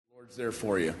There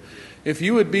for you. If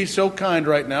you would be so kind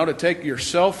right now to take your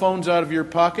cell phones out of your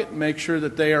pocket and make sure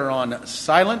that they are on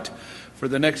silent for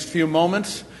the next few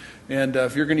moments. And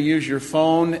if you're going to use your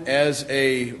phone as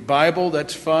a Bible,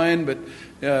 that's fine, but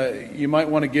you might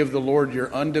want to give the Lord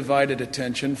your undivided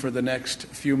attention for the next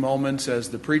few moments as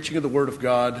the preaching of the Word of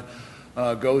God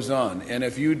goes on. And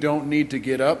if you don't need to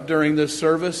get up during this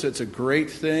service, it's a great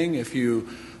thing if you're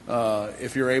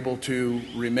able to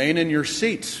remain in your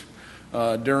seats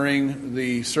during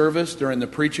the service, during the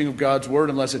preaching of God's Word,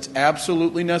 unless it's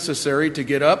absolutely necessary to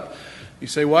get up. You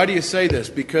say, why do you say this?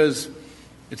 Because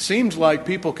it seems like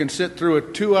people can sit through a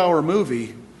 2-hour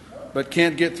movie but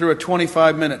can't get through a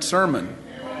 25-minute sermon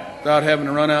without having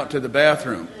to run out to the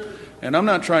bathroom. And I'm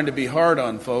not trying to be hard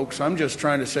on folks. I'm just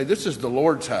trying to say this is the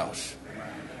Lord's house.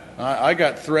 I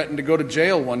got threatened to go to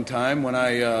jail one time when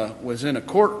I was in a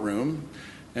courtroom.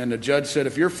 And the judge said,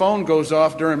 if your phone goes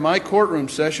off during my courtroom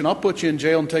session, I'll put you in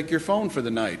jail and take your phone for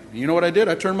the night. You know what I did?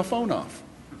 I turned my phone off.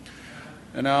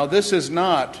 And now this is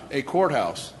not a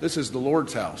courthouse. This is the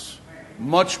Lord's house.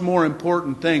 Much more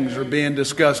important things are being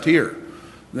discussed here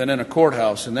than in a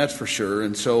courthouse, and that's for sure.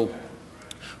 And so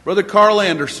Brother Carl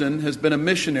Anderson has been a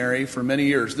missionary for many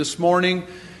years. This morning,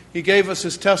 he gave us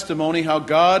his testimony how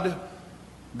God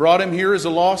brought him here as a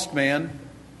lost man,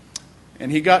 and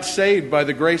he got saved by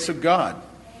the grace of God.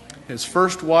 His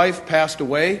first wife passed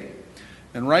away,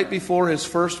 and right before his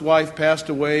first wife passed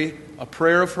away, a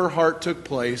prayer of her heart took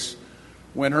place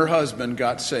when her husband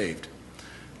got saved.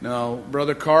 Now,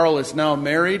 Brother Carl is now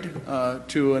married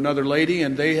to another lady,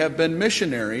 and they have been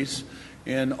missionaries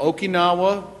in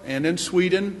Okinawa and in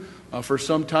Sweden for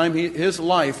some time. His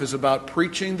life is about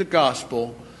preaching the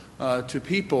gospel to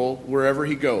people wherever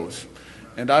he goes.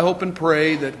 And I hope and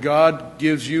pray that God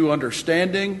gives you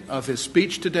understanding of his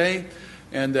speech today,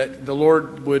 and that the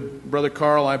Lord would, Brother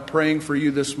Carl, I'm praying for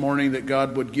you this morning that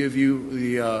God would give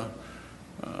you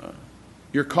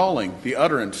your calling, the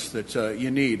utterance that you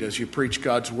need as you preach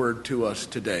God's word to us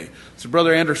today. So,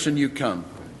 Brother Anderson, you come.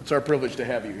 It's our privilege to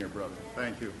have you here, brother.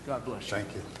 Thank you. God bless you. Thank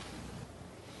you.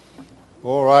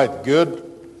 All right.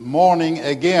 Good morning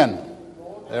again,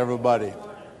 everybody.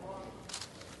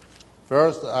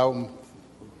 First,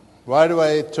 right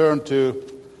away turn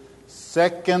to 2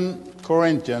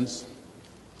 Corinthians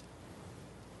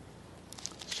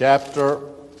chapter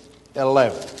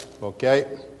 11. Okay?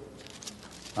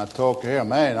 I talk here,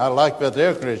 man, I like that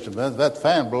air Christian, that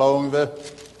fan blowing the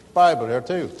Bible here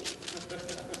too.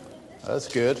 That's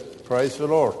good. Praise the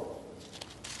Lord.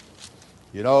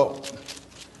 You know,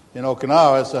 in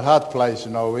Okinawa, it's a hot place,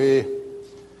 we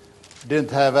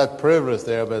didn't have that privilege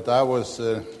there, but I was,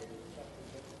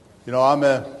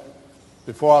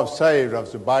 before I was saved, I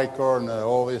was a biker and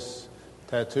all these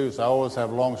tattoos. I always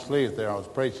have long sleeves there. I was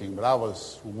preaching, but I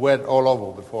was wet all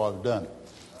over before I was done.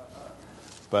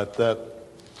 But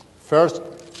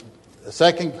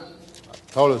Second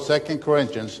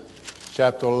Corinthians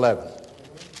chapter 11.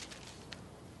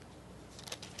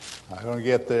 I'm going to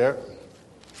get there,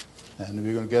 and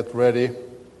we're going to get ready.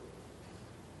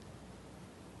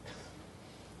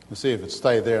 Let's see if it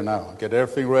stays there now. Get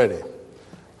everything ready.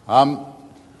 I'm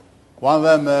one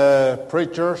of them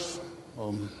preachers.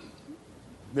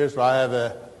 This I have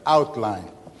an outline.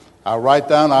 I write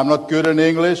down. I'm not good in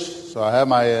English, so I have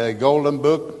my golden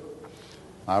book.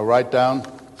 I write down,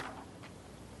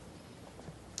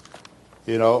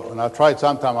 and I try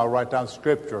sometimes I write down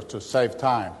scriptures to save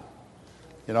time.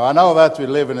 I know that we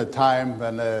live in a time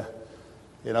when, man,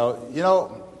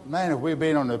 if we've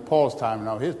been on Paul's time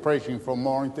now, he's preaching from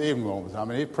morning to evening. I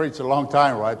mean, he preached a long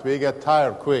time, right? We get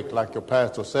tired quick, like your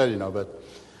pastor said, but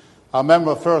I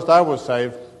remember first I was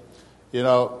saved,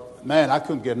 man, I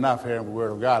couldn't get enough hearing the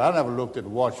Word of God. I never looked at the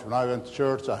watch. When I went to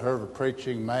church, I heard the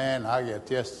preaching, man, I get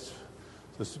just...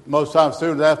 Most times,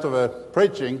 soon after the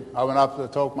preaching, I went up to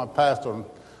talk to my pastor, and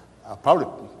I probably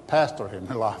pastored him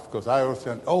in life because I always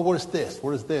said, what is this?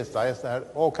 What is this? I had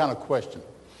all kind of questions.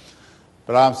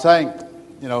 But I'm saying,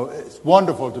 it's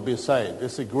wonderful to be saved.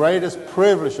 It's the greatest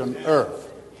privilege on earth.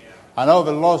 I know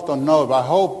the lost don't know it, but I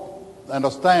hope they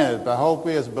understand it. But I hope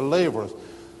we as believers,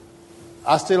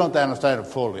 I still don't understand it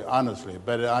fully, honestly,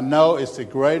 but I know it's the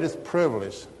greatest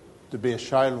privilege to be a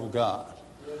child of God.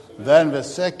 Then the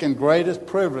second greatest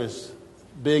privilege,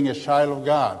 being a child of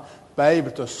God, be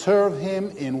able to serve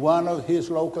Him in one of His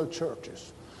local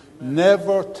churches.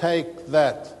 Never take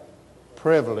that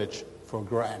privilege for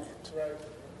granted.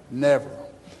 Never.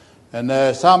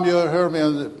 And some of you heard me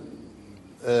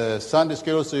on Sunday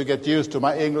school, so you get used to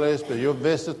my English, but you're a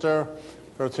visitor.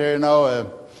 First here, I'm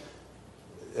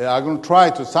going to try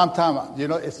to.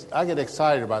 Sometimes, I get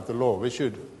excited about the Lord.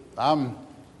 I'm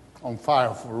on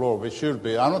fire for the Lord. We should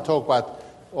be. I don't talk about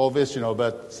all this,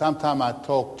 but sometimes I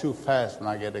talk too fast when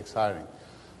I get excited.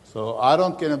 So I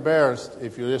don't get embarrassed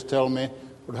if you just tell me,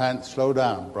 slow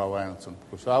down, Brother Anderson,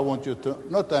 because I want you to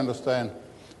not understand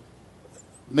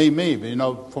me,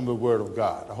 but, from the Word of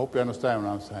God. I hope you understand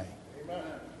what I'm saying. Amen.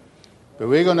 But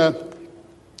we're going to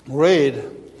read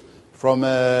from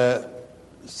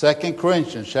 2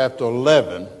 Corinthians chapter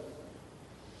 11.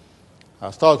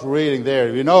 I'll start reading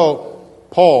there.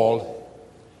 Paul,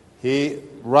 he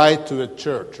write to a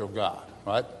church of God,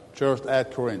 right? Church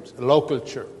at Corinth, a local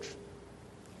church.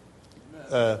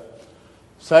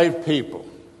 Saved people.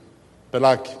 But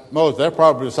like most, they're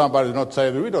probably somebody who's not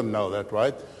saved. We don't know that,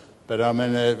 right? But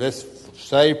this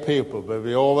saved people. But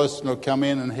we always come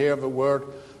in and hear the word,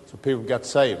 so people get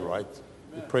saved, right?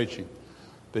 The preaching.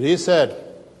 But he said,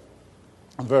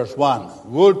 in verse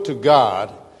 1, would to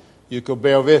God you could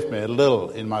bear with me a little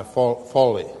in my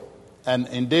folly, and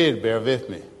indeed bear with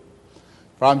me.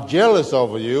 For I'm jealous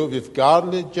over you with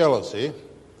godly jealousy,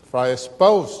 for I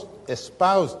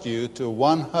espoused you to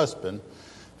one husband,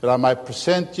 that I might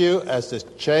present you as a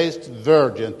chaste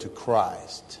virgin to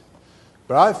Christ.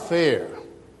 But I fear,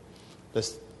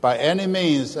 lest by any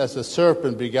means as the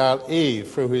serpent beguiled Eve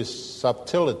through his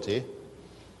subtlety,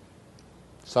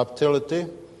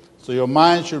 so your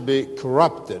mind should be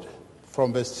corrupted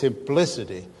from the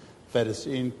simplicity that is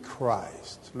in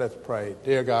Christ. Let's pray.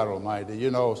 Dear God Almighty, you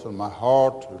know what's in my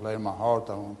heart, you lay in my heart,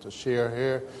 I want to share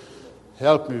here.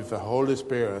 Help me with the Holy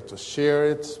Spirit to share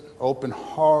it, open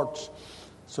hearts,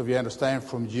 so we understand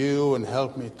from you, and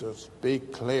help me to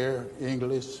speak clear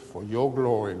English for your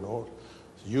glory, Lord.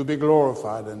 So you be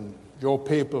glorified and your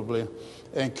people be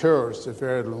encouraged. If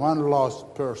there is one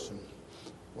lost person,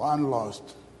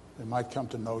 they might come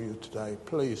to know you today.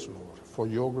 Please, Lord, for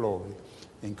your glory.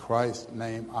 In Christ's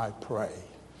name I pray.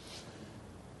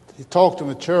 He talked to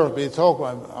the church, but he talked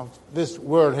about this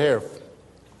word here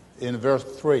in verse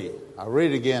 3. I'll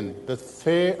read it again. But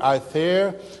I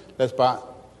fear that by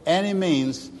any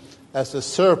means, as the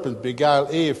serpent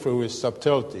beguiled Eve through his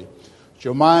subtlety,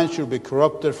 your mind should be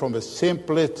corrupted from the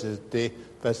simplicity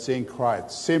that's in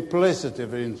Christ. Simplicity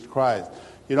in Christ.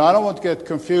 I don't want to get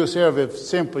confused here with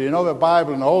simple. The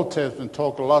Bible and the Old Testament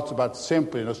talk a lot about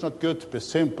simple. It's not good to be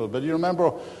simple. But you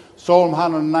remember Psalm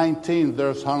 119,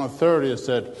 verse 130, it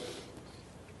said,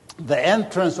 the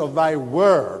entrance of thy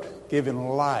word giving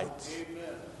light.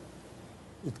 Amen.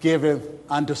 It giveth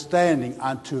understanding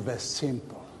unto the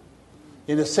simple.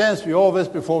 In a sense, we always,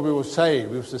 before we were saved,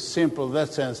 we was simple in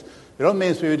that sense. It don't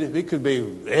mean we could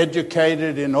be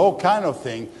educated in all kind of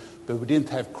things, but we didn't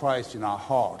have Christ in our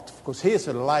heart, because He is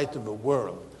the light of the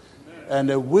world. Amen.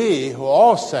 And we who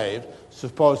are saved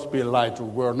supposed to be a light of the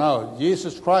world. Now,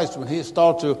 Jesus Christ, when He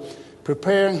started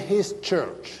preparing His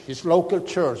church, His local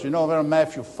church, there in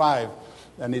Matthew 5,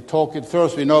 and He talked,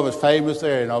 first we know it's famous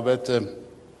there, but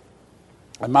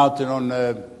a mountain on,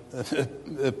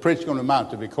 preaching on the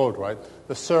mountain, we call it, right?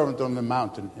 The servant on the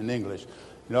mountain in English.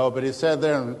 But He said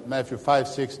there in Matthew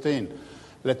 5:16,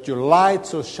 let your light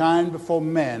so shine before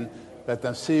men that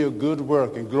they see your good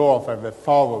work and glorify the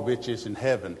Father which is in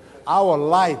heaven. Our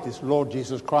light is Lord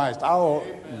Jesus Christ. Our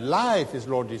life is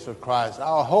Lord Jesus Christ.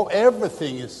 Our whole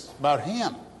everything is about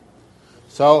Him.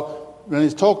 So when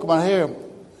He's talking about here,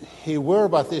 He worried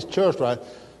about this church, right?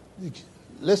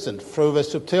 Listen, through the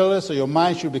subtlety, so your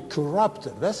mind should be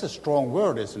corrupted. That's a strong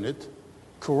word, isn't it?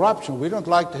 Corruption. We don't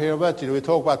like to hear that. We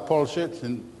talk about politics,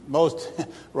 and most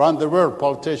around the world,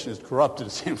 politicians is corrupted,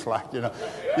 it seems like, You know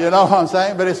what I'm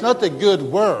saying? But it's not a good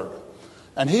word.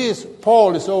 And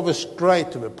Paul is over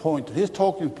straight to the point. He's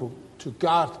talking to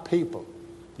God's people.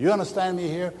 Do you understand me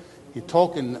here? He's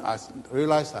talking, I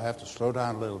realize I have to slow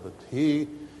down a little bit. He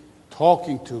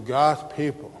talking to God's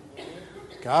people.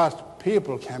 God's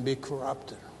people can be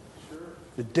corrupted.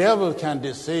 The devil can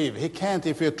deceive. He can't.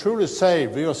 If you're truly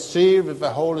saved, we are sealed with the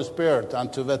Holy Spirit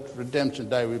until that redemption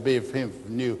day we be with Him,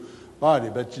 new body.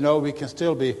 But we can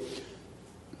still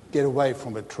get away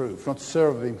from the truth, not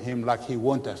serving Him like He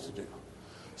wants us to do.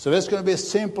 So that's going to be a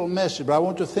simple message, but I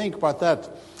want to think about that,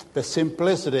 the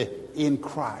simplicity in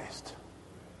Christ.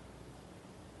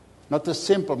 Not the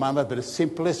simple man, but the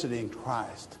simplicity in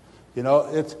Christ.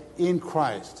 It's in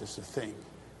Christ is the thing.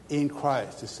 In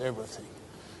Christ is everything.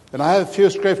 And I have a few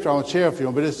scriptures I want to share with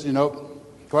you, but it's,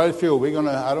 quite a few.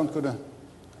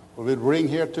 We'll ring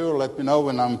here too. Let me know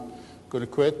when I'm going to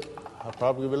quit. I'll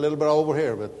probably be a little bit over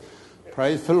here, but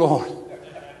praise the Lord.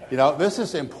 This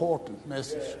is an important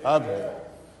message, I believe.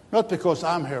 Not because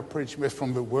I'm here preaching, but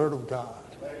from the Word of God.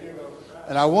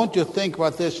 And I want you to think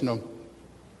about this,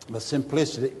 the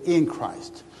simplicity in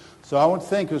Christ. So I want to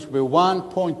think this will be one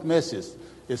point message.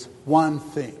 It's one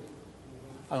thing.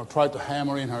 I'm going to try to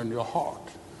hammer in her in your heart.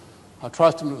 I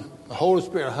trust the Holy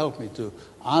Spirit help me to.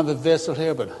 I'm the vessel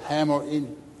here, but hammer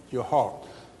in your heart.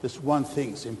 This one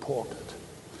thing is important.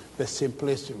 The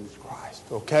simplicity of Christ.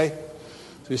 Okay?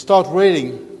 So you start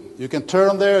reading. You can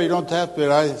turn there. You don't have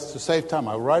to save time.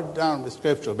 I write down the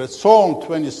scripture. But Psalm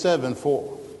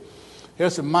 27:4.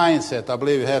 Here's a mindset. I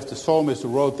believe you have. The psalmist who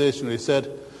wrote this, and he said,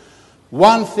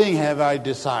 "One thing have I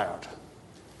desired."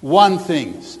 One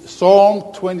thing.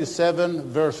 Psalm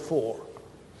 27, verse 4.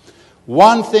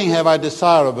 "One thing have I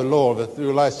desired of the Lord, that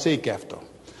will I seek after,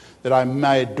 that I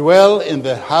may dwell in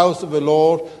the house of the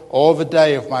Lord all the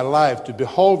day of my life, to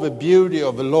behold the beauty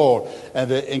of the Lord and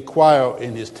to inquire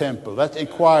in his temple." That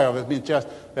inquire, that means just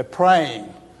they're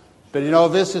praying. But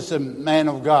this is a man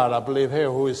of God, I believe here,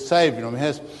 who is saved. He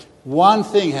has one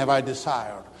thing have I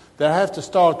desired. They have to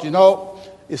start,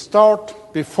 it start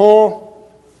before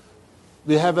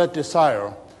we have that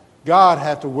desire. God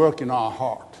has to work in our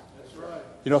heart. That's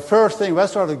right. First thing,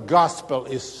 that's why the gospel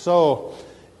is so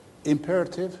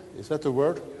imperative. Is that the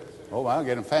word? Oh, I'm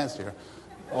getting fancy here.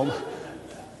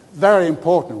 Very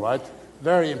important, right?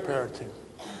 Very imperative.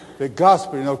 The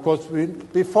gospel, of course,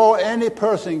 before any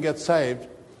person gets saved,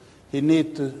 he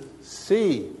needs to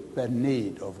see the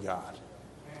need of God.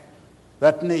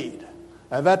 That need.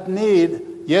 And that need,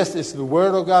 yes, it's the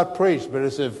word of God preached, but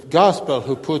it's the gospel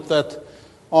who put that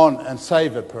on and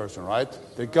save a person, right?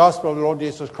 The gospel of the Lord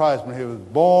Jesus Christ, when he was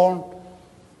born,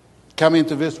 come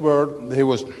into this world, he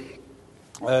was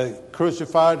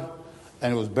crucified,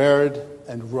 and he was buried,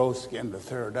 and rose again the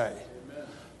third day.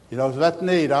 Amen. That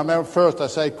need, I remember first I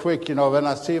say quick, when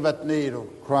I see that need of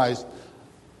Christ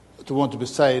to want to be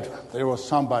saved, there was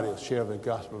somebody who shared the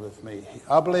gospel with me.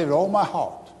 I believe with all my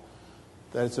heart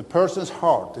that it's a person's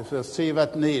heart. If they see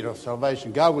that need of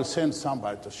salvation, God will send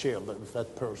somebody to share with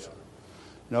that person.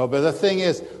 But the thing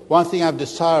is, one thing I've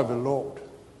desired of the Lord.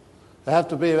 They have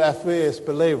to be, as we as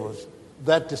believers,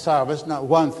 that desire. That's not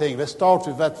one thing. Let's start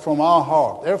with that from our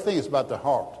heart. Everything is about the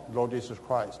heart, Lord Jesus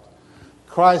Christ.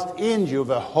 Christ in you,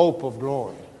 the hope of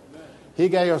glory. He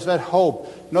gave us that hope,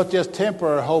 not just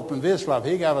temporary hope in this life.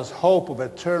 He gave us hope of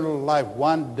eternal life,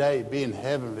 one day be in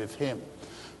heaven with him.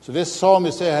 So this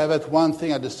psalmist says, "I have that one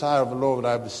thing I desire of the Lord,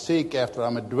 that I will seek after. I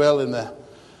may dwell in the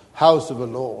house of the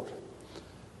Lord,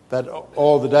 that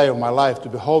all the day of my life, to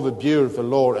behold the beauty of the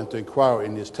Lord and to inquire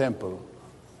in his temple."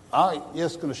 I'm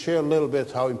just going to share a little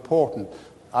bit how important.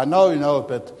 I know you know it,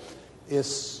 but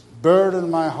it's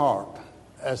burdened my heart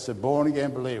as a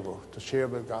born-again believer to share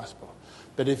the gospel.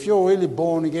 But if you're really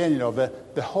born again,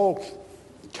 the whole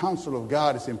counsel of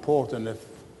God is important. If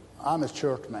I'm a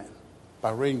church man,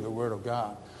 by reading the Word of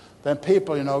God, then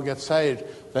people, get saved,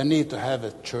 they need to have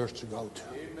a church to go to.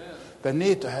 Amen. They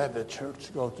need to have a church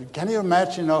to go to. Can you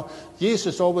imagine,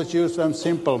 Jesus always used some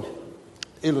simple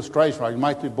illustration, right? You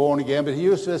might be born again, but he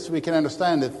used this so we can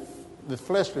understand the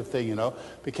fleshly thing,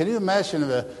 But can you imagine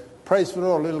praise the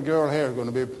Lord, a little girl here is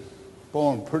going to be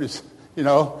born pretty, in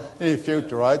the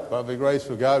future, right? By the grace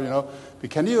of God, But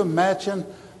can you imagine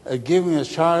giving a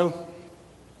child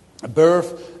a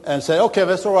birth and say, okay,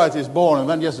 that's all right, he's born, and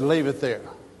then just leave it there?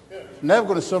 It's never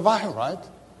going to survive, right?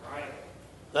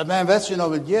 That man, that's,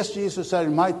 but yes, Jesus said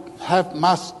he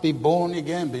must be born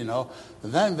again, and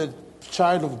then the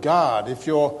child of God, if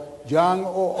you're young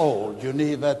or old, you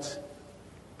need that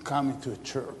coming to a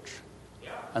church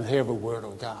and hear the word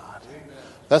of God. Amen.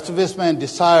 That's what this man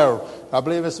desired. I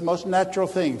believe it's the most natural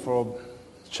thing for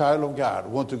a child of God,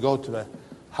 want to go to the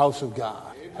house of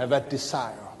God, have that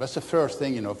desire. That's the first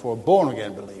thing, for a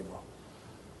born-again believer.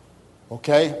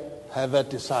 Okay? Have that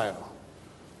desire.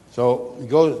 So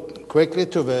go quickly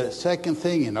to the second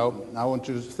thing, I want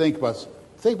you to think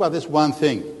about this one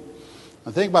thing.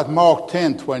 And think about Mark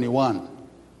 10:21.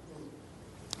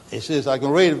 It says, I can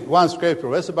read one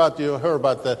scripture. That's about, you heard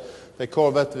about they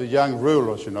call that the young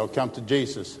rulers, come to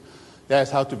Jesus. That's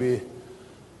how to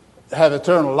have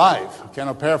eternal life. I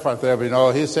cannot paraphrase there,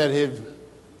 but he said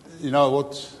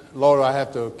what, Lord, I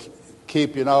have to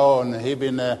keep, and he'd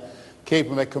been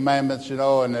keeping the commandments,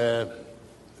 and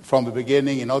from the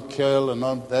beginning, not kill and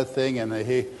not that thing, and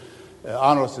he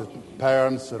honors his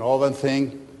parents and all that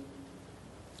thing.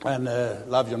 And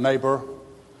love your neighbor.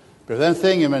 But then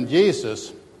thinking when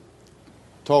Jesus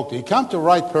talked, he come to the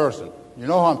right person. You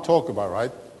know who I'm talking about, right?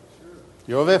 Sure.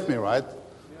 You're with me, right?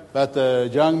 Yeah.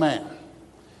 That young man,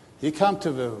 he come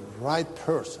to the right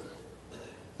person.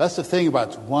 That's the thing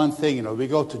about one thing, we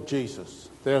go to Jesus.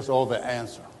 There's all the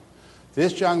answer.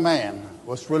 This young man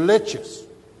was religious.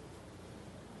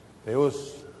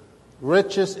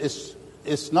 Riches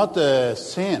is not a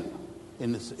sin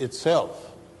in itself.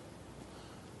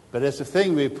 But it's a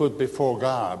thing we put before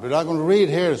God. But I'm going to read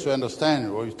here so you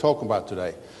understand what we're talking about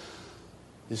today.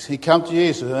 He came to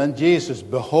Jesus, and Jesus,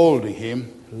 beholding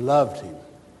him, loved him.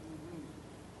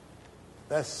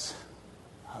 That's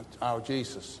our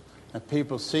Jesus. And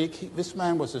people seek. This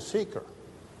man was a seeker.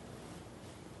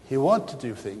 He wanted to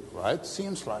do things right,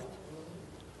 seems like.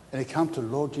 And he came to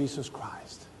Lord Jesus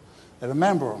Christ. And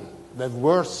remember, the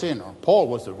worst sinner, Paul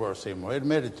was the worst sinner, he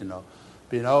admitted,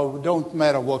 But, it don't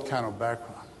matter what kind of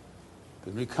background.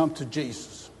 But when you come to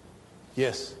Jesus,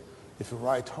 yes, with a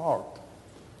right heart,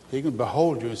 he can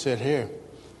behold you and said, here,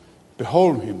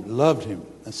 behold him, loved him,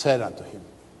 and said unto him.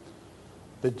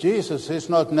 But Jesus is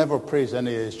not never preached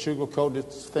any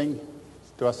sugar-coated thing.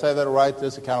 Do I say that right?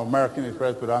 This is a kind of American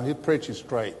expression, but he's preaching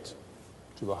straight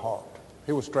to the heart.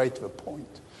 He was straight to the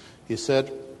point. He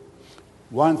said,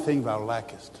 one thing thou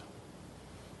lackest.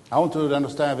 I want you to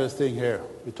understand this thing here.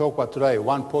 We talk about today,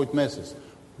 1 point message.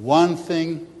 One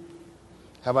thing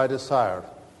have I desired.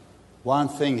 One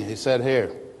thing, he said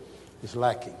here, is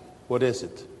lacking. What is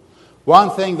it?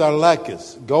 One thing thou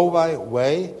lackest. Go thy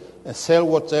way and sell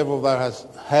whatever thou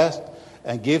hast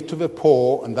and give to the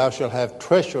poor, and thou shalt have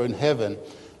treasure in heaven,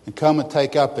 and come and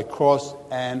take up the cross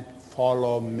and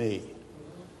follow me.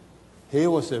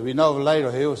 We know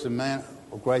later he was a man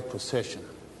of great possession.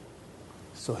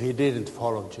 So he didn't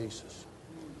follow Jesus.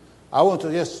 I want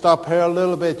to just stop here a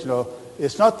little bit.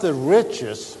 It's not the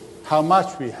riches, how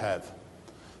much we have,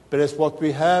 but it's what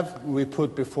we have we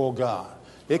put before God.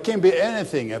 It can be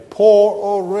anything, poor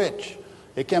or rich.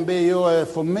 It can be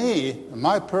for me,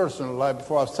 my personal life,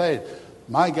 before I say it,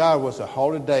 my God was a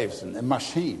Harley Davidson, a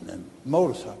machine, a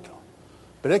motorcycle.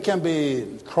 But it can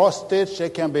be cross-stitch, I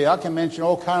can mention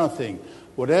all kind of things.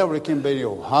 Whatever, it can be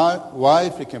your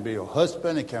wife, it can be your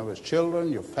husband, it can be your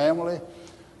children, your family.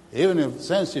 Even in a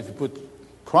sense, if you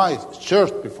put Christ,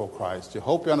 church before Christ, I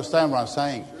hope you understand what I'm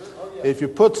saying. If you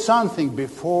put something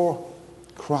before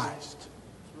Christ,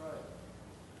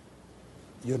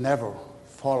 you never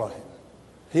follow him.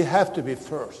 He has to be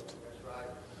first.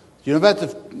 You know that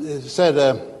it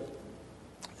said,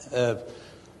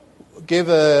 give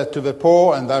to the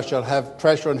poor, and thou shalt have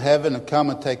treasure in heaven, and come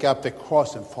and take up the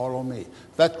cross and follow me.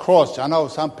 That cross, I know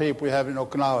some people we have in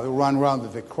Okinawa who run around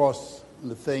with the cross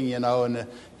and the thing, and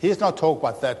he's not talking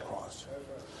about that cross.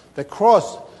 The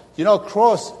cross,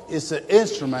 cross is an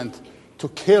instrument to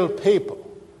kill people.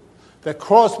 The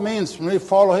cross means, when we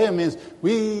follow him, means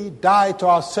we die to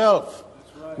ourselves.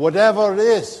 Whatever it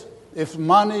is, if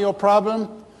money your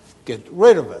problem, get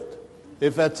rid of it.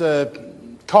 If it's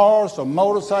cars or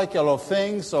motorcycle or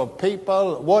things or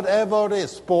people, whatever it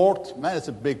is, sport, man, it's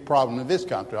a big problem in this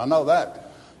country. I know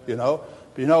that,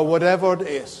 But whatever it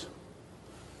is,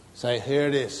 say, here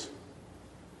it is.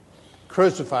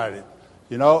 Crucified it.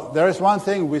 There is one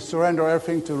thing, we surrender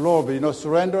everything to the Lord, but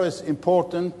surrender is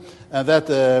important, and that,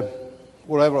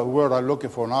 whatever word I'm looking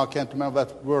for now, I can't remember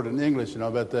that word in English,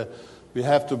 but we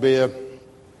have to be,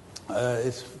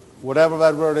 it's whatever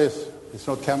that word is, it's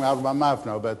not coming out of my mouth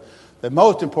now, but the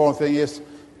most important thing is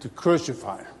to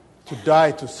crucify, to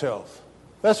die to self.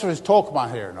 That's what he's talking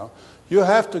about here, You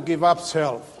have to give up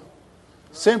self.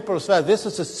 Simple as that. This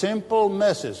is a simple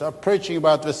message. I'm preaching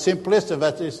about the simplicity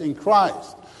that is in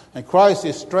Christ. And Christ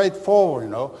is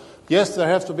straightforward, Yes, there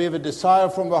has to be the desire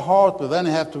from the heart, but then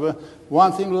you have to be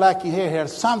one thing lacking here.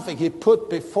 Here's something he put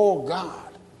before God.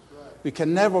 We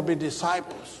can never be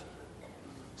disciples.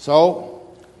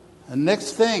 So, the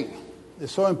next thing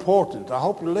is so important. I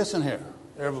hope you listen here,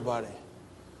 everybody.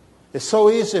 It's so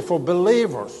easy for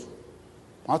believers.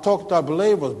 I talk to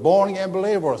believers, born-again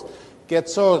believers,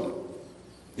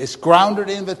 it's grounded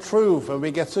in the truth, and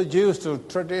we get so used to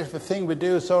the thing we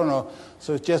do, so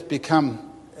it just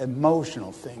become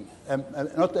emotional thing.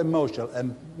 Not emotional,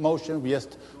 emotion, we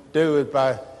just do it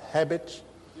by habit,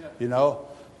 But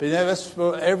that's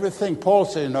for everything. Paul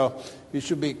said, we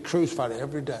should be crucified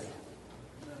every day.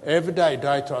 Every day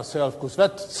die to ourselves, because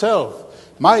that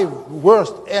self, my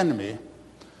worst enemy,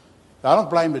 I don't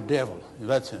blame the devil in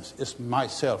that sense. It's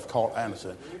myself, Carl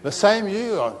Anderson. The same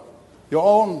you are. Your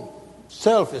own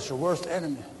self is your worst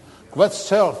enemy. That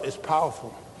self is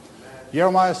powerful.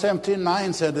 Jeremiah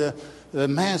 17:9 said, the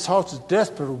man's heart is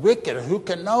desperate, wicked. Who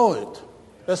can know it?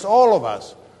 That's all of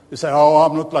us. You say,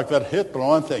 I'm not like that Hitler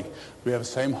or anything. We have the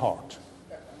same heart.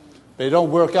 They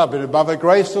don't work out, but by the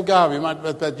grace of God,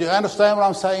 but you understand what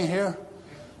I'm saying here?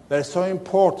 That is so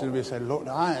important. We say, Lord,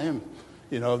 I am,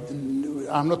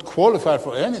 I'm not qualified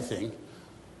for anything,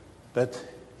 but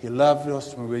he loved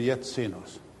us when we were yet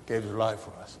sinners, gave his life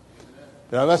for us.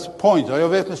 That's the point. Are you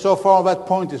with me so far? That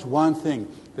point is one thing,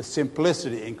 the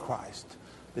simplicity in Christ.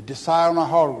 The desire in our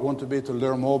heart we want to be to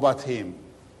learn more about him.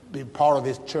 be part of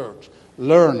his church,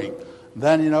 learning.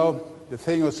 Then, the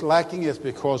thing that's lacking is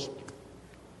because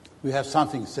we have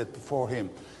something set before him.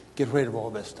 Get rid of all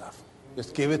this stuff.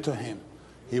 Just give it to him.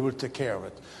 He will take care of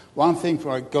it. One thing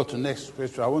before I go to the next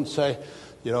scripture, I wouldn't say,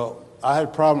 I had a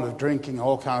problem with drinking,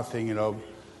 all kind of thing,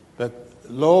 but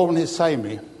Lord, when he saved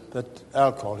me, that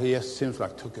alcohol, he just seems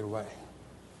like took it away.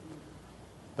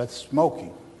 But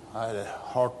smoking, I had a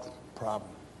heart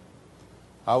problem.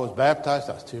 I was baptized,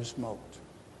 I still smoked.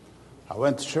 I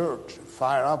went to church,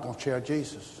 fired up on share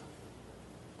Jesus.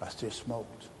 I still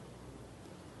smoked.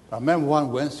 I remember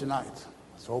one Wednesday night,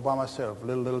 I was all by myself,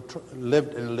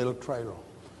 lived in a little trailer.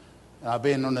 And I've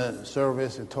been on a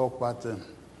service and talked about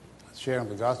sharing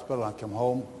the gospel. I come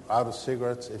home out of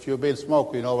cigarettes. If you've been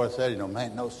smoking, you know what I said,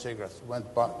 man, no cigarettes. Went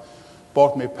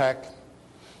bought me a pack.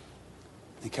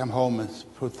 And come home and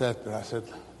put that, but I said,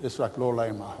 it's like Lord lay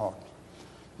in my heart.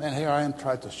 Man, here I am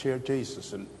trying to share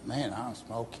Jesus, and man, I'm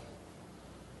smoking.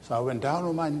 So I went down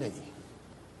on my knee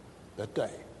that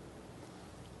day.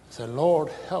 I said, Lord,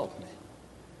 help me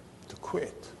to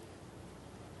quit.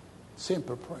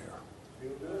 Simple prayer.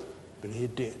 But he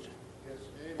did.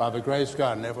 By the grace of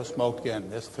God, I never smoked again.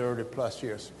 That's 30 plus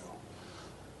years ago.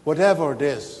 Whatever it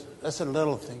is, that's a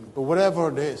little thing, but whatever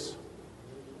it is,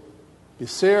 be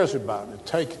serious about it.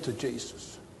 Take it to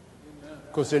Jesus.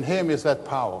 Because in him is that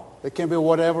power. It can be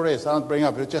whatever it is. I don't bring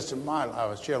up, it's just in my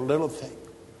life. I share a little thing.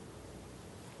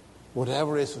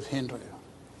 Whatever it is to hinder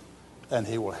you, and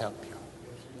he will help you.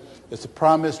 It's a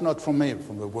promise not from me,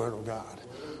 from the Word of God.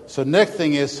 So next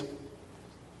thing is,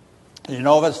 you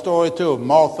know that story too,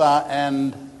 Martha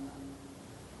and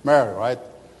Mary, right?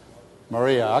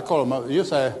 Maria. I call her, you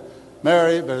say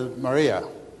Mary, but Maria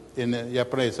in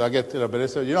Japanese. I get to it, but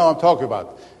it's, you know what I'm talking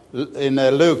about. In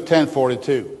Luke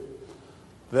 10:42.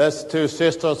 There's two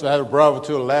sisters who had a brother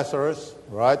too, Lazarus,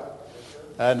 right?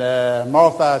 And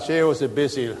Martha, she was a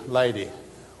busy lady.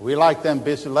 We like them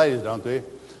busy ladies, don't we?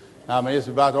 I mean, it's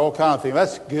about all kinds of things.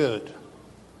 That's good.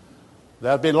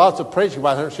 There have been lots of preaching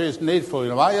about her. She's needful.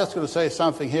 I'm just going to say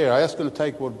something here. I'm just going to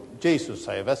take what Jesus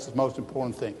said. That's the most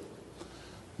important thing.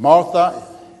 Martha,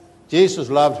 Jesus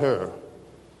loved her,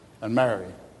 and Mary,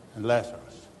 and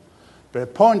Lazarus. But the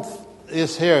point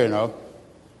is here,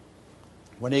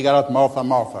 when he got up, Martha,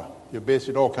 Martha, you're busy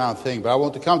with all kinds of things. But I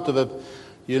want to come to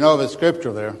the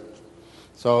scripture there.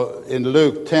 So in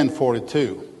Luke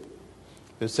 10:42,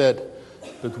 it said,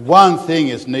 but one thing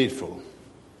is needful.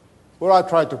 What I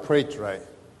try to preach today,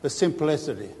 the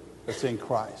simplicity that's in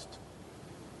Christ.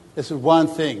 This is one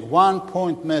thing, one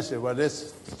point message where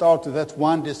this started, that's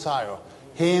one desire.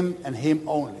 Him and him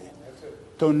only.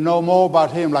 To know more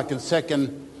about him, like in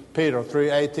 2 Peter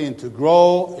 3:18, to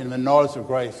grow in the knowledge of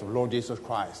grace of Lord Jesus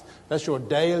Christ. That's your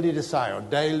daily desire.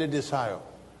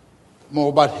 More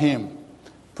about him.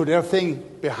 Put everything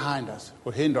behind us,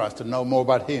 would hinder us to know more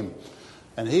about him.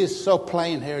 And he's so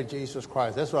plain here, Jesus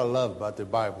Christ. That's what I love about the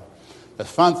Bible. There's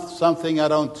something I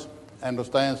don't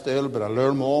understand still, but I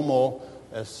learn more and more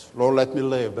as Lord let me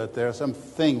live. But there's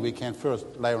something we can first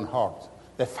lay on heart.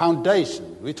 The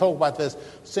foundation. We talk about this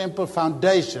simple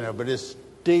foundation, but it's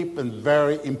deep and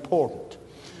very important.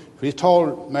 He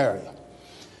told Mary,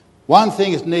 one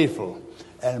thing is needful,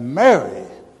 and Mary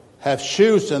hath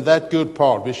chosen that good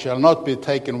part which shall not be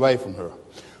taken away from her.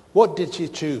 What did she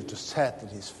choose? To sit at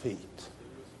his feet.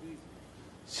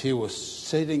 She was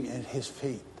sitting at his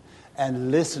feet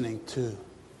and listening to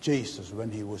Jesus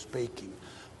when he was speaking.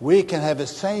 We can have the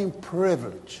same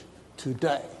privilege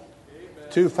today,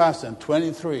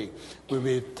 2023, where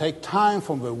we take time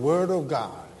from the Word of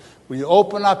God. We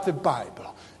open up the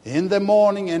Bible in the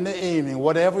morning, in the evening,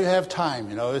 whatever you have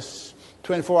time. It's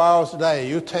 24 hours a day.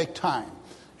 You take time,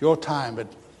 your time. But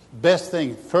best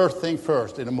thing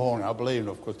first in the morning, I believe,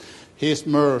 of course. His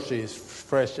mercy is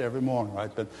fresh every morning,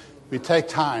 right? But we take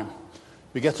time.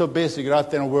 We get so busy, get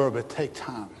out there in the world, but take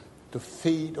time to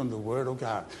feed on the Word of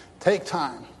God. Take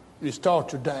time when you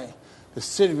start your day, to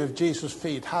sitting with Jesus'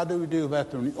 feet. How do we do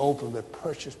that when we open the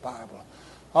precious Bible?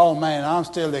 Oh, man, I'm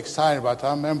still excited about that.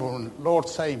 I remember when the Lord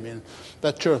saved me in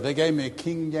that church, they gave me a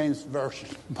King James Version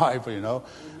Bible,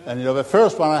 And, the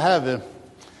first one I have,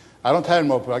 I don't have it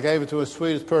more, but I gave it to a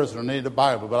Swedish person who needed a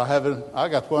Bible. But I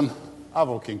got one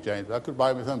other King James. I could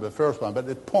buy with him the first one. But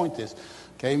the point is,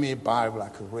 gave me a Bible I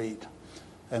could read.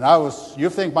 And you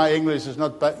think my English is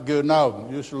not that good now.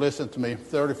 You should listen to me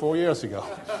 34 years ago.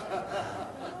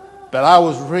 But I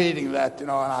was reading that, and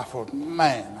I thought,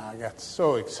 man, I got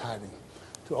so excited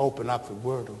to open up the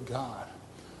Word of God.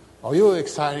 Are you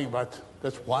excited about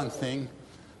that's one thing?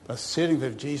 But sitting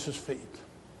with Jesus' feet.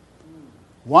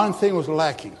 One thing was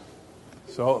lacking.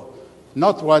 So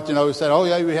Not what, we said, oh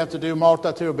yeah, we have to do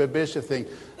Martha too, the bishop thing.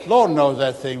 Lord knows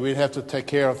that thing. We have to take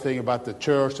care of thing about the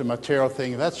church, the material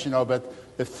thing. That's,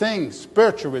 but the thing,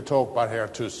 spiritual we talk about here,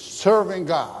 to serving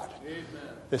God. Amen.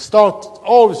 It starts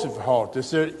always with the heart.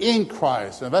 It's in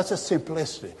Christ. And that's a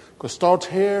simplicity. Because start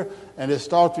here, and it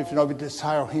starts with, we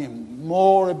desire Him.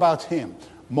 More about Him.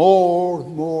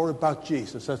 More about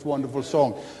Jesus. That's a wonderful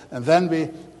song. And then we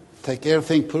take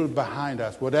everything, put it behind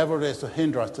us. Whatever it is to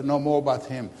hinder us, to know more about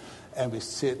Him. And we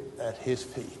sit at His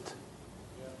feet.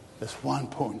 That's one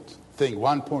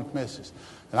point message.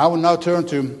 And I will now turn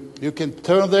to, you can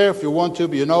turn there if you want to,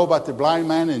 but you know about the blind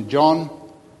man in John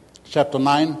chapter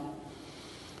 9.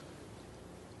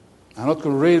 I'm not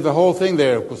going to read the whole thing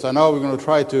there because I know we're going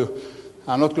to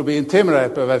I'm not going to be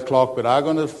intimidated by that clock, but I'm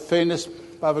going to finish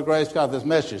by the grace of God this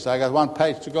message. I got one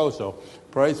page to go, so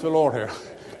praise the Lord here.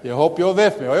 I hope you're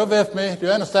with me. Are you with me? Do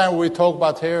you understand what we talk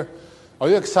about here? Are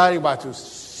you excited about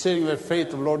sitting at the feet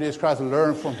of the Lord Jesus Christ and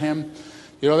learn from Him?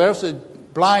 There's a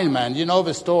blind man. You know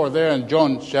the story there in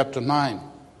John chapter 9.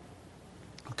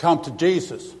 Who come to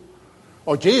Jesus.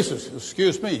 Or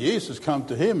Jesus come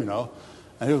to him,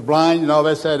 And he was blind,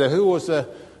 They said, who was the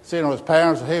sin of his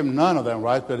parents or him? None of them,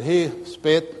 right? But he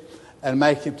spit and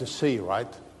make him to see,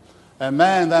 right? And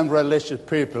man, them religious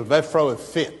people, they throw a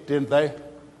fit, didn't they?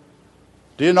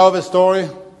 Do you know the story?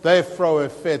 They throw a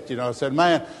fit, Said,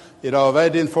 man, they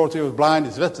didn't thought he was blind.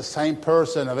 It's just the same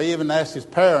person. And they even asked his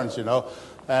parents,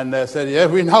 And they said, yeah,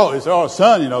 we know. It's our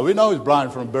son, We know he's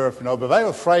blind from birth, But they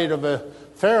were afraid of a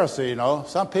Pharisee,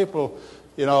 Some people,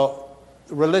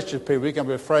 religious people, we can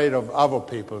be afraid of other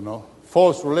people,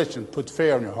 False religion put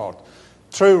fear in your heart.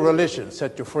 True religion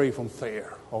set you free from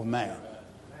fear of man,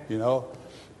 But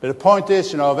the point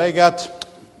is, they got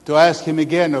to ask him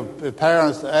again. The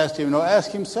parents asked him,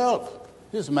 ask himself.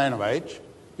 He's a man of age,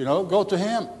 Go to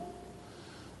him.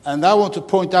 And I want to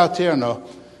point out here now,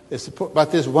 it's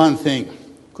about this one thing.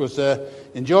 Because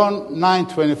in John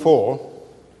 9:24,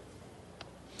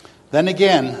 then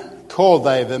again called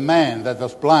they the man that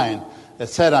was blind, and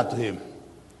said unto him,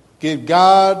 give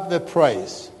God the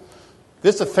praise.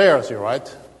 This is a Pharisee, right?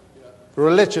 A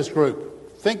religious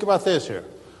group. Think about this here.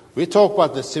 We talk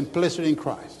about the simplicity in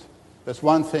Christ. That's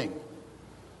one thing.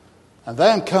 And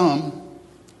then come,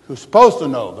 who's supposed to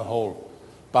know the whole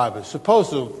Bible,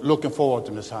 supposed to looking forward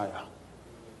to Messiah.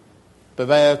 But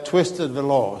they have twisted the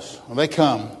laws. And they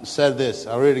come and said this.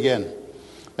 I'll read it again.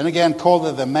 Then again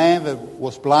called the man that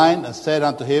was blind and said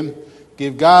unto him,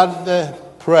 give God the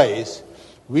praise.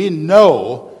 We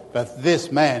know that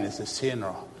this man is a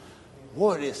sinner.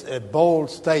 What is a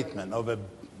bold statement of a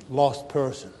lost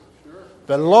person? Sure.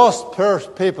 The lost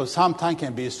people sometimes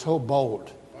can be so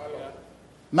bold.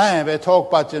 Man, they talk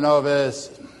about,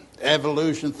 this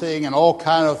evolution thing and all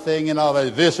kind of thing,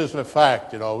 this is the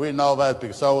fact, we know that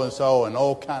because so and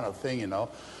all kind of thing, But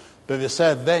they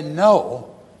said they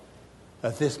know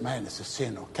that this man is a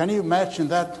sinner. Can you imagine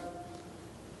that?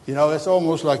 It's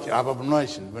almost like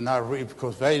abomination when I read,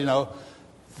 because they, the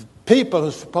people who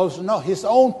are supposed to know, his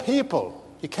own people.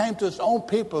 He came to his own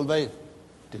people, they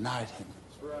denied him.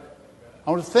 That's right.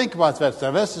 I want to think about that.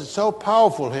 This is so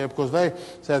powerful here because they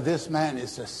said this man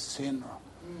is a sinner.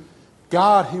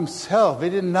 God Himself, they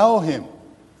didn't know Him.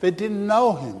 They didn't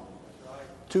know Him.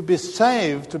 To be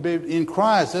saved, to be in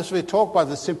Christ, that's what we talk about,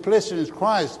 the simplicity in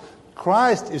Christ.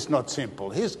 Christ is not simple.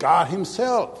 He's God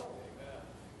Himself.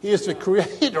 He is the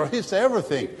Creator. He's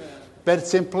everything. But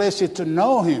it's simplicity to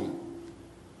know Him.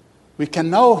 We can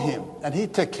know Him, and He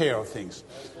take care of things.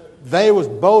 They was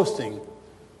boasting,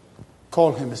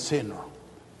 called Him a sinner.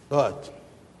 But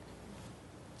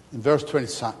in verse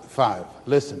 25,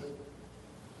 listen.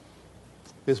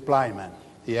 This blind man,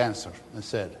 he answered and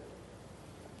said,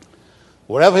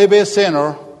 whatever he be a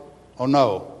sinner or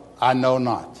no, I know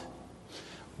not.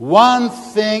 One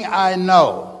thing I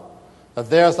know, that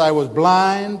thereas I was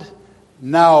blind,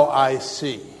 now I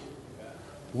see.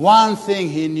 One thing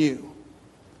he knew.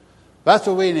 That's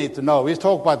what we need to know. We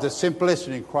talk about the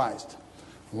simplicity in Christ.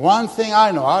 One thing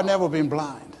I know, I've never been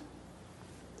blind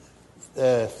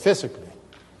physically,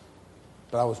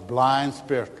 but I was blind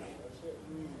spiritually.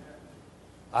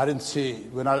 I didn't see,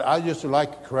 when I used to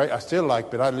like, I still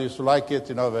like, but I used to like it,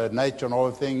 the nature and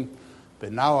everything.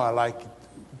 But now I like it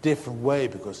different way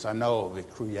because I know the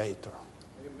Creator.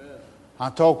 Amen. I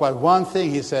talk about one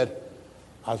thing, he said,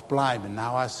 I was blind, but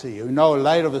now I see.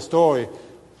 Later the story,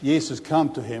 Jesus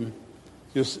come to him,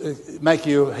 make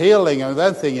you healing and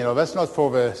that thing, that's not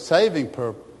for the saving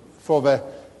purpose, for the,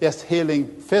 just healing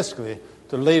physically,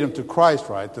 to lead him to Christ,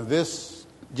 right? And this,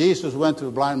 Jesus went to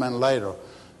the blind man later,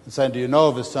 and said, do you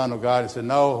know the Son of God? He said,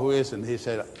 no, who is it? And he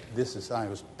said, this is I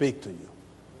who speak to you.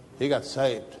 He got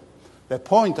saved. The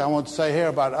point I want to say here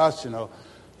about us,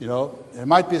 there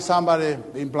might be somebody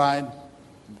being blind,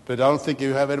 but I don't think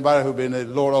you have anybody who been the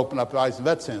Lord open up eyes in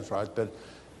that sense, right? But,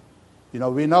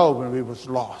 we know when we was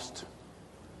lost.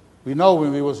 We know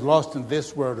when we was lost in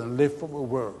this world and lived for the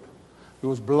world. We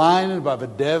was blinded by the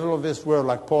devil of this world,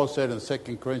 like Paul said in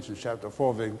 2 Corinthians chapter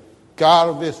 4. The God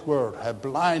of this world had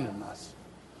blinded us.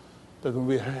 But when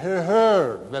we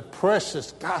heard the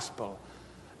precious gospel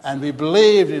and we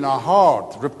believed in our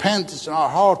heart, repentance in our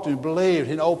heart, we believed,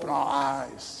 He opened our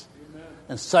eyes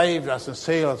and saved us and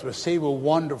sealed us. Receive a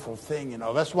wonderful thing,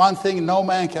 That's one thing no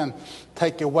man can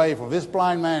take away from. This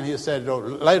blind man, he said,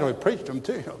 later he preached to him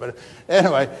too. But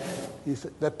anyway, he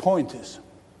said, the point is,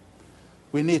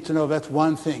 we need to know that's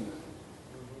one thing.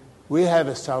 We have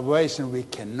a salvation we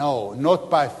can know,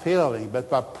 not by feeling, but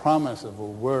by promise of the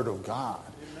Word of God.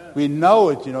 Amen. We know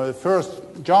it, The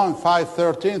first John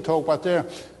 5:13 talk about there.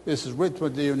 This is written,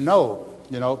 what do you know?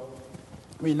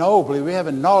 We know, but we have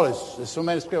a knowledge. There's so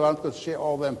many scriptures. I'm not going to share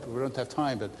all of them, we don't have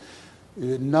time, but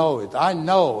you know it. I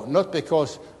know, not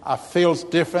because I feel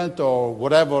different or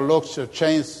whatever looks have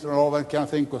changed and all that kind of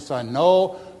thing, because I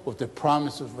know of the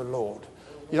promises of the Lord.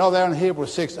 There in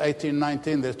Hebrews 6, 18,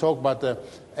 19, they talk about the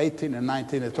 18 and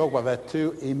 19, they talk about that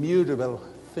two immutable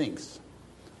things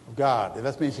of God.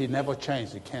 That means He never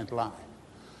changed, He can't lie.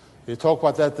 They talk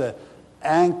about that, the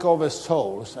anchor of the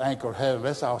souls, anchor of heaven,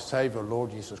 that's our Savior,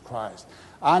 Lord Jesus Christ.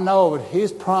 I know that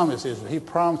His promise is, He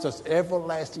promised us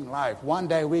everlasting life. One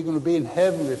day we're going to be in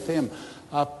heaven with Him.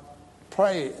 I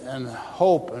pray and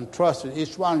hope and trust in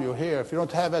each one of you here. If you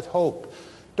don't have that hope,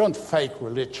 don't fake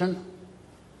religion.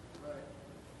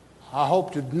 I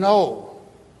hope you know,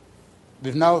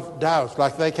 with no doubts,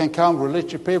 like they can come,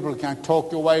 religious people can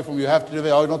talk you away from you have to do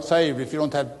that. Oh, you're not saved if you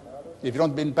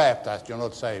don't been baptized, you're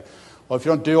not saved. Or if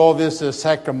you don't do all these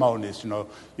ceremonies,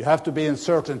 you have to be in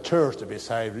certain church to be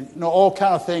saved. All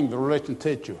kind of things the religion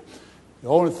teach you. The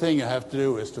only thing you have to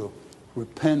do is to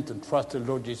repent and trust in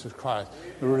the Lord Jesus Christ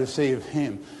and receive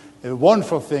Him. The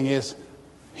wonderful thing is,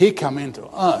 He come into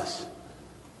us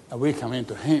and we come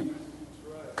into Him.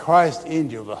 Christ in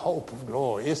you, the hope of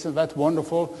glory. Isn't that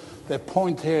wonderful? The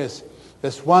point here is,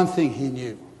 there's one thing He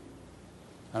knew,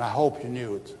 and I hope you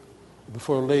knew it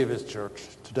before you leave this church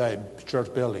today,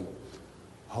 church building.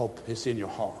 I hope it's in your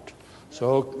heart.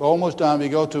 So almost done. We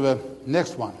go to the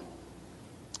next one.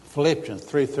 Philippians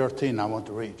 3:13 I want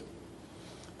to read.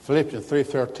 Philippians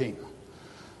 3:13.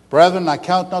 Brethren, I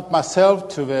count not myself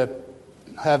to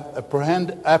have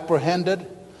apprehended,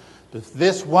 but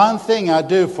this one thing I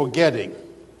do, forgetting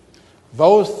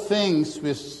those things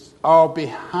which are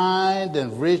behind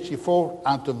and reach forth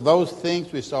unto those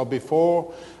things which are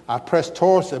before, I press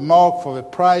towards the mark for the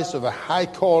prize of the high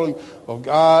calling of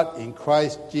God in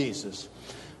Christ Jesus.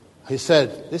 He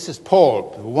said, this is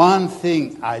Paul, one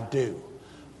thing I do.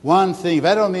 One thing.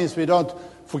 That don't mean we don't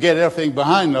forget everything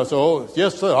behind us. Oh,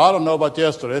 yesterday, I don't know about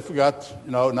yesterday. I forgot,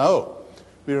 no.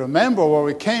 We remember where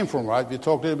we came from, right? We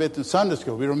talked a little bit in Sunday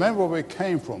school. We remember where we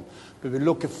came from, but we're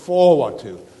looking forward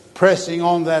to, pressing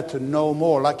on that to know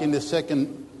more. Like in the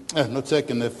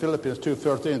Philippians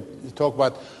 2:13, you talk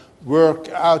about work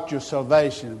out your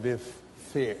salvation with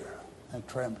fear and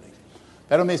trembling.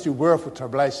 That don't mean you work for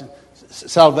salvation.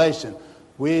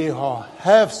 We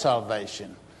have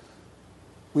salvation.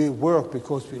 We work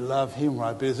because we love Him,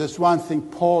 right? Because there's one thing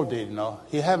Paul did,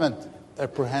 He haven't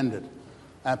apprehended.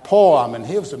 And Paul,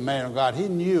 he was a man of God. He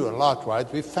knew a lot, right?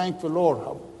 We thank the Lord.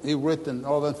 He written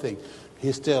all that thing.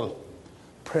 He's still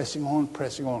pressing on.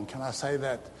 Can I say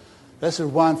that? This is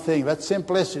one thing. That's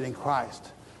simplicity in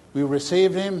Christ. We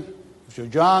received Him. If you're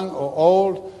young or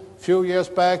old, a few years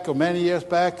back or many years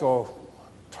back, or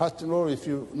trust in the Lord, if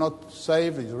you're not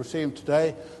saved and you receive Him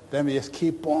today, then we just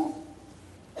keep on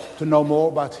to know more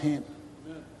about Him.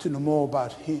 Amen. To know more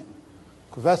about Him.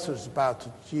 Because that's what it's about,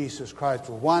 to Jesus Christ.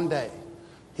 For one day,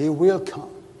 He will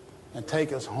come and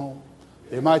take us home.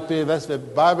 It might be, that's the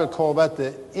Bible call that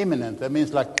the imminent. That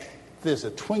means like this,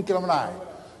 a twinkle of an eye.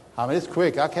 It's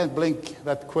quick. I can't blink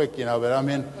that quick,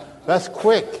 but that's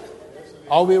quick.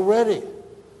 Are we ready?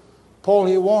 Paul,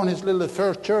 he warned his little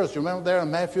first church. You remember there in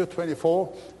Matthew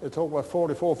 24? They talk about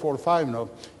 44, 45,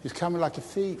 He's coming like a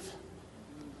thief.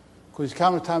 Because He's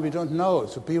coming at a time we don't know.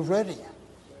 So be ready.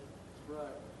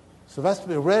 So that's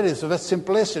be ready. So that's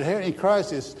simplicity here in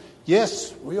Christ is,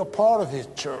 yes, we are part of His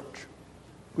church.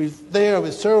 We're there,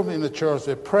 we serve in the church,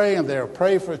 we pray in there,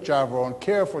 pray for each other, and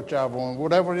care for each other, and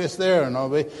whatever it is there,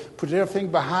 we put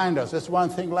everything behind us. That's one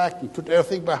thing lacking. Put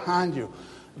everything behind you.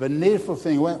 The needful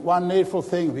thing, one needful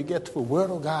thing, we get to the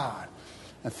Word of God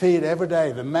and feed every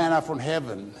day the manna from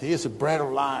heaven. He is the bread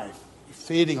of life.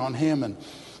 Feeding on Him and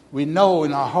We know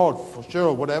in our heart for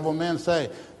sure, whatever men say,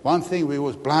 one thing we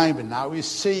was blind, but now we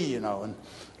see, And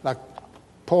like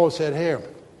Paul said here,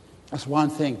 that's one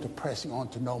thing, to pressing on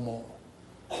to know more.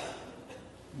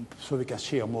 So we can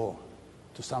share more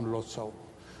to some lost soul.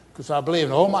 Because I believe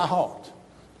in all my heart,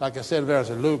 like I said, there's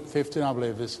in Luke 15, I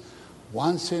believe this,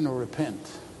 one sinner repent,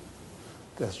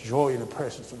 there's joy in the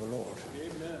presence of the Lord.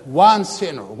 Amen. One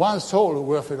sinner, one soul is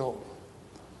worth it all.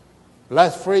 The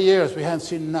last 3 years, we haven't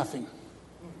seen nothing.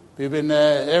 We've been,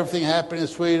 everything happened in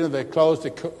Sweden, they closed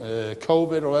the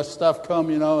COVID, all that stuff come,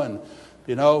 and,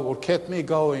 what kept me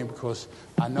going, because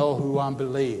I know who I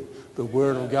believe, the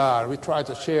Word of God. We try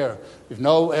to share. If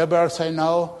no, everybody say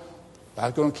no,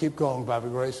 I'm going to keep going by the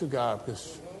grace of God,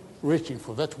 because reaching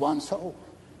for that one soul.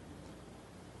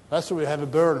 That's why we have a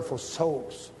burden for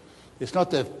souls. It's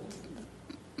not a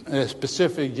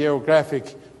specific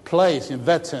geographic place in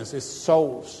that sense. It's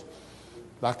souls.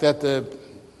 Like that,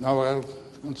 no, I'm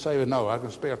going to say no, I can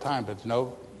spare time, but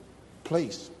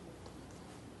please.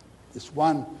 It's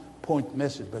one point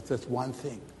message, but that's one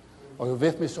thing. Are you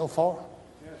with me so far?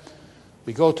 Yes.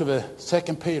 We go to the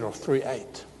 2 Peter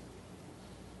 3:8.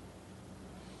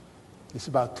 It's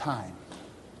about time.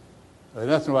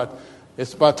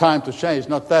 It's about time to change,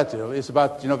 not that. It's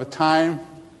about, the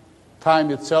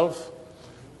time itself.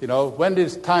 When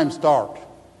did time start?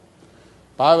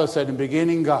 Bible said in the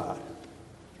beginning God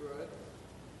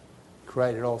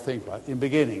created all things, right? In the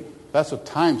beginning. That's what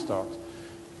time starts.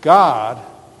 God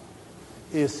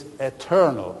is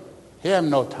eternal. He has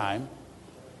no time.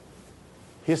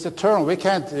 He's eternal. We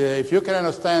can't, if you can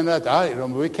understand that,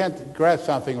 we can't grasp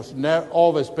something that's never,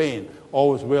 always been,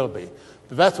 always will be.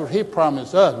 But that's what He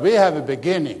promised us. We have a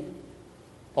beginning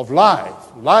of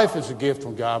life. Life is a gift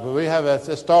from God, but we have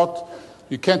a start.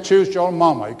 You can't choose your own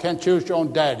mama. You can't choose your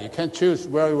own daddy. You can't choose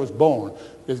where you was born.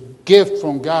 It's a gift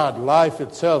from God, life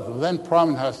itself. And then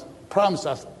promise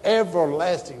us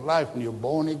everlasting life when you're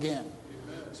born again.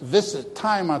 Amen. So this is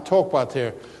time I talk about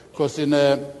here. Because in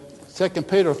 2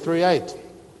 Peter 3:8,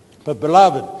 but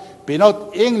beloved, be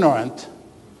not ignorant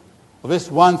of this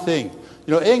one thing.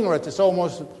 Ignorant is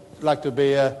almost like to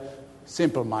be a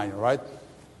simple-minded, right?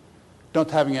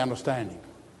 Not having understanding.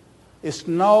 It's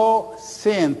no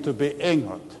sin to be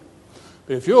ignorant.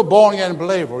 But if you're a born-again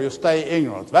believer, you stay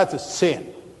ignorant. That's a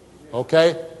sin.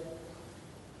 Okay?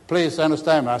 Please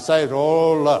understand me. I say it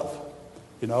all love.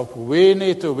 We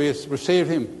received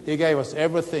Him. He gave us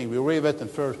everything. We read that in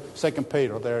 2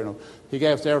 Peter there. He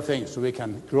gave us everything so we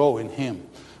can grow in Him.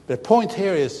 The point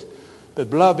here is, but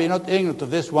beloved, be not ignorant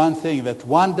of this one thing, that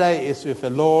one day is with the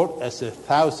Lord as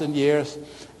 1,000 years,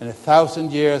 and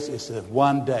 1,000 years is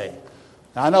one day.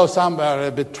 Now, I know some are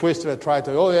a bit twisted and try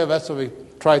to, that's what we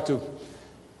try to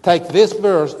take this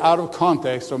verse out of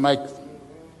context to make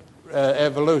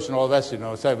evolution, all that, say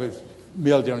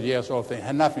million years, all thing. It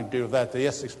had nothing to do with that. They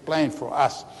just explained for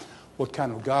us what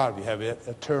kind of God we have,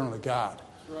 eternal God.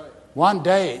 Right. One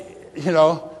day,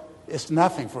 it's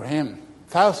nothing for Him.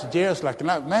 1,000 years,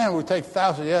 man, we take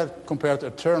 1,000 years compared to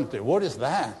eternity. What is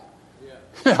that?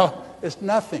 Yeah. It's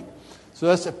nothing. So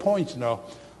that's the point,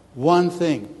 One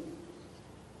thing.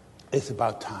 It's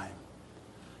about time.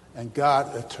 And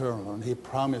God eternal. And He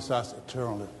promised us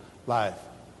eternal life.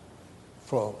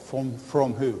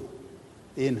 From who?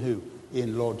 In who?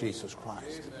 In Lord Jesus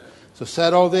Christ. Amen. So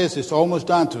said all this, it's almost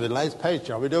done to the last page.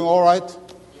 Are we doing all right?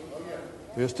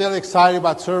 Are you still excited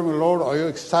about serving the Lord? Are you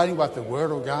excited about the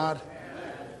Word of God?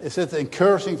 Is it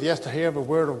encouraging just to hear the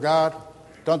Word of God?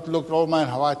 Don't look at all man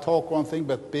how I talk one thing,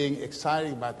 but being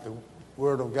excited about the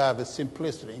Word of God, the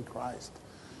simplicity in Christ.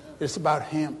 It's about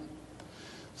Him.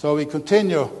 So we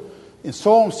continue in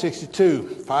Psalm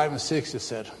 62, 5 and 6, it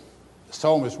said, the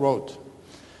psalmist wrote,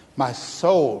 my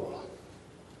soul,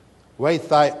 wait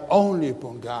thy only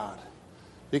upon God.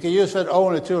 We can use that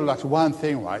only too, like one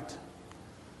thing, right?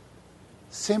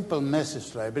 Simple message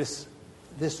today, but it's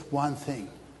this one thing.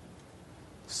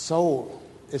 Soul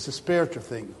is a spiritual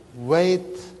thing. Wait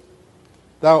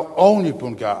thou only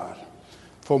upon God,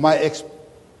 for my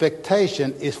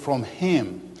expectation is from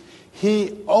Him.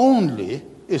 He only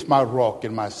is my rock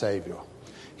and my Savior.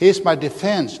 He is my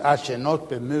defense, I shall not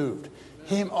be moved.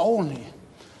 Him only.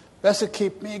 That's what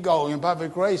keep me going. By the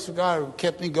grace of God, it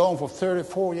kept me going for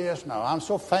 34 years now. I'm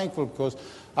so thankful because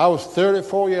I was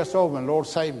 34 years old when the Lord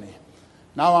saved me.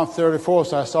 Now I'm 34,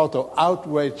 so I start to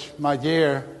outreach my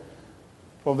year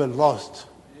from the lost.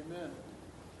 Amen.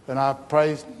 And I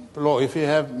praise the Lord. If you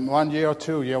have 1 year or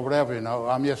 2 years, whatever,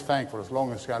 I'm just thankful as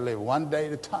long as I live, one day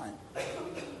at a time.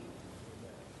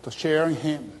 To sharing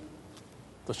Him,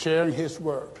 to sharing His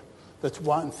Word. That's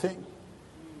one thing.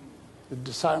 The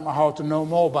desire in my heart to know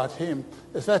more about Him.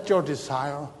 Is that your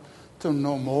desire? to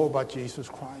know more about Jesus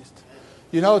Christ.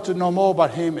 You know, to know more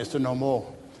about Him is to know more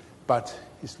about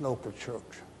His local church.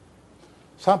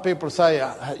 Some people say,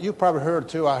 you probably heard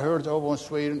too, I heard over in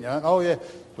Sweden, oh yeah,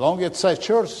 as long as it says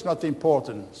church is not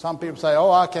important. Some people say,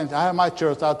 I have my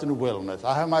church out in the wilderness.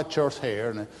 I have my church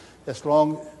here, and as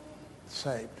long as it's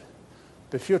saved.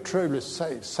 But if you're truly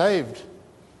saved,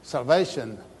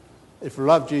 salvation, if you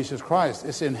love Jesus Christ,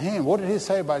 it's in Him. What did He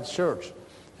say about church?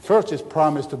 First, He's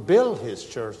promised to build His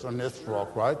church on this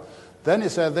rock, right? Then He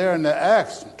said there in the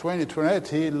Acts 20:28,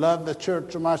 He loved the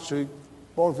church so much He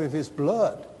bought with His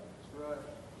blood.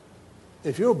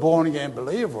 If you're a born-again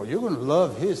believer, you're going to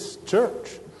love His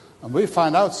church. And we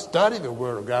find out, study the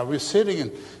Word of God. We're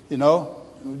sitting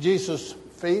in, Jesus'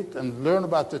 feet and learn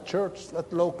about the church.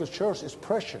 That local church is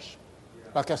precious.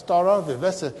 Like I started out with,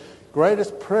 that's the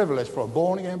greatest privilege for a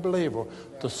born-again believer,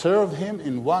 to serve Him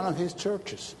in one of His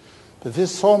churches. But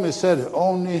this psalmist said,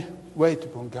 only wait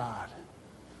upon God.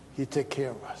 He take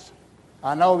care of us.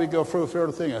 I know we go through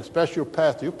further things, especially your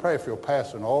pastor. You pray for your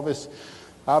pastor and all this.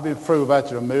 I've been through about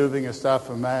the moving and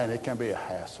stuff, and man, it can be a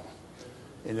hassle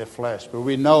in the flesh. But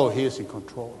we know He's in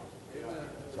control.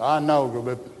 So I know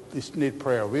we need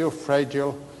prayer. We are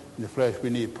fragile in the flesh. We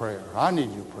need prayer. I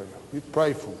need your prayer. You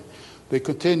pray for me. We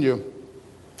continue.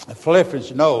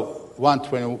 Philippians,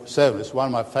 1:27 is one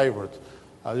of my favorites.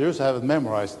 I used to have it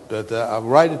memorized, but I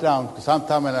write it down because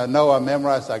sometimes when I know I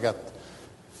memorized, I got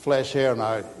flesh here and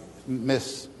I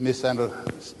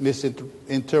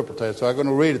misinterpreted. So I'm going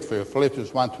to read it for you. Philippians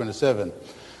 1:27.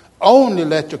 Only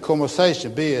let your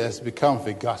conversation be as becomes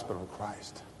the gospel of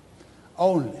Christ.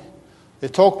 Only. They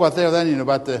talk about there then,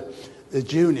 about the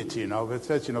unity, it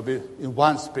says, be in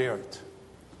one spirit.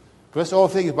 Because all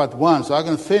things about one. So I'm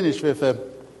going to finish with,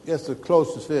 the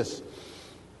closest this.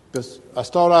 Because I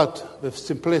start out with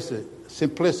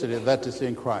simplicity that is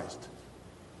in Christ.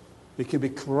 We can be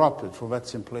corrupted from that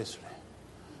simplicity.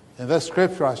 And that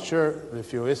scripture I share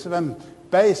with you, it's a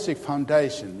basic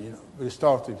foundation. We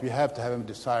start with, you have to have a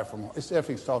desire from heart.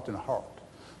 Everything starts in the heart.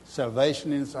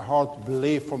 Salvation is the heart,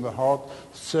 belief from the heart,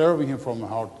 serving Him from the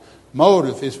heart.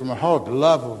 Motive is from the heart, the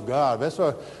love of God. That's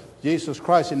why Jesus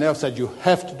Christ, He never said, you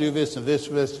have to do this and this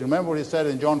and this. Remember what He said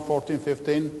in John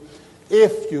 14:15?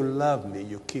 If you love me,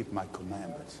 you keep my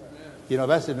commandments.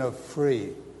 That's enough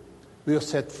free. We are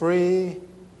set free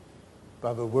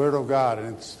by the Word of God,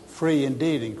 and it's free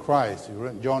indeed in Christ.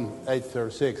 John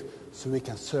 8:36, so we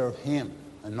can serve Him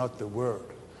and not the world.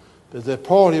 But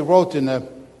Paul, he wrote in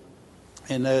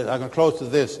I'm going to close to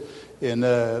this, in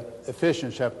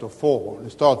Ephesians chapter 4. We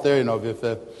start there, with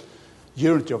the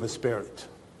unity of the Spirit.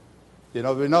 We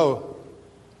know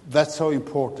that's so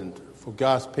important for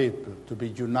God's people to be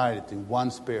united in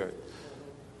one Spirit.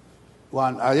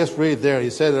 I just read there. He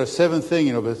said there are 7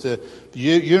 things, but the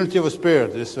unity of the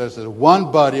Spirit. It says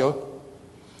one body,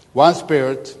 one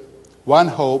Spirit, one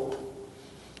hope,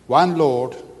 one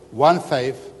Lord, one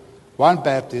faith, one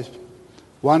baptism,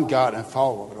 one God and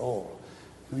Father of it all.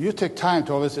 When you take time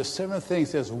to all this, there's 7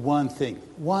 things, there's one thing.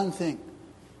 One thing.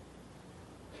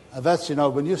 And that's,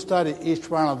 when you study each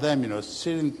one of them,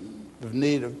 sitting with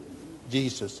need of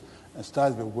Jesus and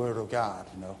study the Word of God,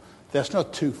 There's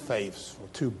not 2 faiths or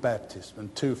 2 baptisms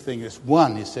and 2 things. It's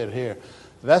one, he said here.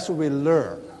 That's what we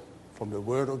learn from the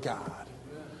Word of God.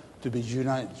 To be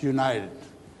united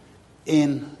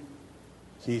in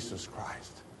Jesus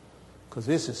Christ. Because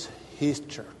this is His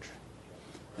church.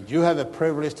 And you have the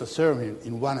privilege to serve Him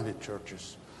in one of His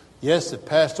churches. Yes, the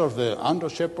pastor, the under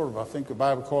shepherd, I think the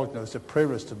Bible calls it, it's a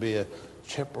privilege to be a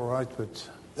shepherd, right? But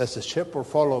as a shepherd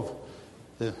follow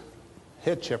the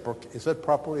head shepherd. Is that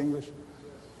proper English?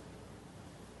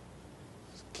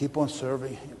 Keep on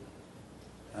serving Him.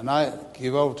 And I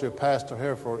give over to a pastor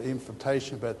here for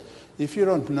invitation, but if you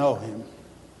don't know Him,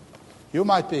 you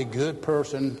might be a good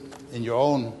person in your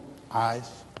own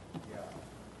eyes.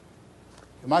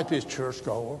 You might be a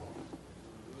churchgoer,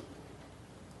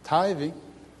 tithing,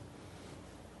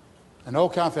 and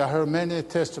all kinds of. I heard many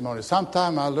testimonies.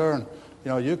 Sometimes I learn,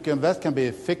 that can be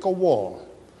a fickle wall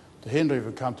to hinder you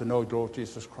from come to know Lord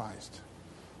Jesus Christ.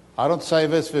 I don't say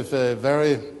this with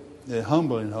very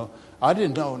humble, I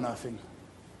didn't know nothing.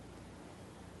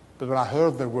 But when I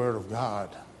heard the Word of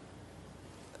God,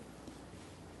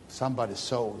 somebody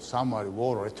sowed, somebody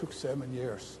watered. It took 7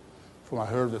 years from I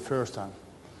heard the first time.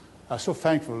 I was so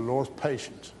thankful the Lord's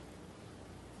patience.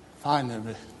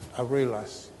 Finally, I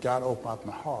realized God opened up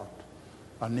my heart.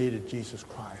 I needed Jesus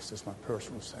Christ as my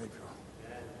personal Savior.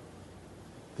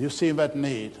 You see that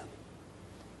need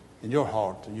in your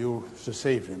heart and you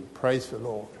receive Him. Praise the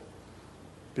Lord.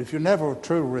 But if you never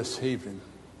truly receive Him,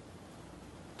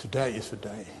 today is the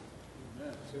day.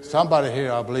 Somebody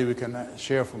here, I believe, we can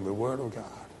share from the Word of God.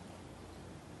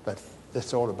 But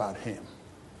it's all about Him.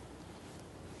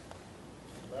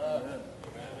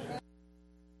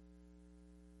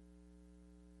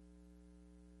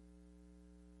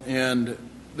 And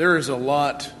there is a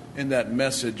lot in that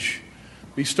message.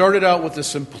 We started out with the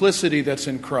simplicity that's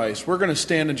in Christ. We're going to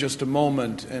stand in just a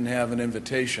moment and have an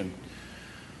invitation.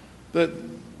 But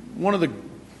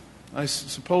I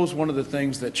suppose one of the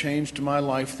things that changed my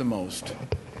life the most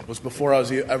was before I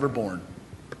was ever born.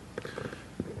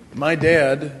 My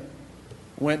dad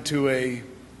went to a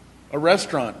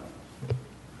restaurant.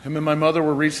 Him and my mother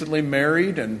were recently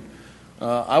married, and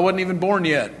I wasn't even born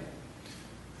yet.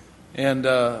 And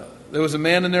there was a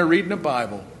man in there reading a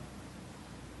Bible.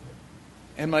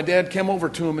 And my dad came over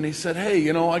to him and he said, "Hey,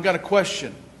 I got a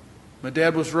question." My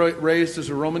dad was raised as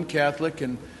a Roman Catholic,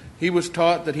 and he was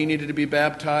taught that he needed to be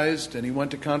baptized, and he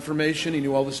went to confirmation. He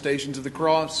knew all the Stations of the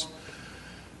Cross.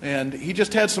 And he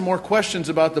just had some more questions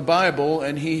about the Bible,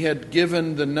 and he had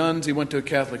given the nuns, he went to a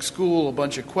Catholic school, a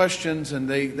bunch of questions, and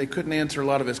they couldn't answer a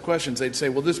lot of his questions. They'd say,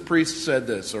 well, this priest said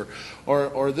this,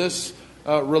 or this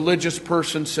religious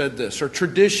person said this, or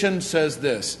tradition says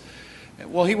this.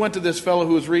 Well, he went to this fellow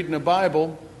who was reading a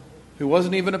Bible, who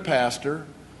wasn't even a pastor,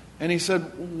 and he said,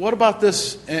 what about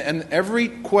this? And every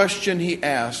question he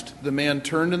asked, the man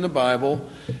turned in the Bible,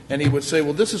 and he would say,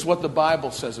 well, this is what the Bible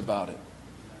says about it.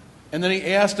 And then he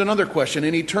asked another question,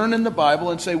 and he turned in the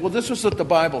Bible and say, well, this is what the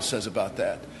Bible says about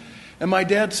that. And my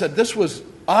dad said this was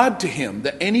odd to him,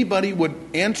 that anybody would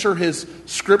answer his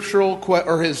scriptural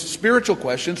or his spiritual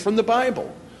questions from the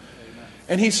Bible.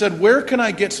 And he said, where can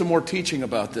I get some more teaching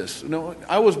about this?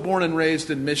 I was born and raised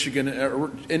in Michigan,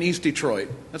 in East Detroit.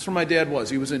 That's where my dad was.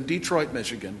 He was in Detroit,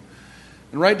 Michigan.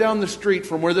 And right down the street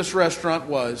from where this restaurant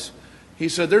was, he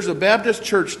said, there's a Baptist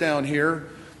church down here.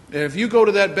 And if you go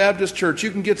to that Baptist church,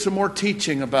 you can get some more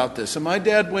teaching about this. And my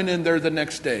dad went in there the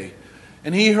next day,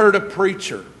 and he heard a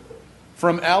preacher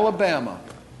from Alabama.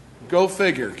 Go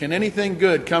figure. Can anything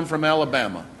good come from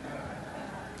Alabama?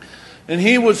 And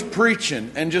he was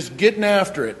preaching and just getting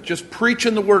after it, just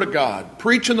preaching the Word of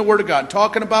God,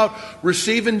 talking about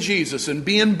receiving Jesus and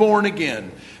being born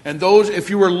again. And those, if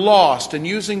you were lost, and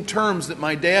using terms that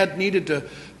my dad needed to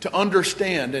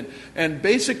understand. And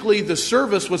basically the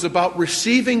service was about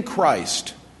receiving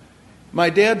Christ. My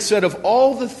dad said of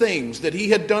all the things that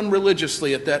he had done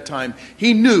religiously at that time,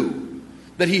 he knew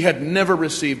that he had never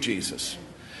received Jesus.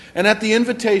 And at the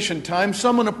invitation time,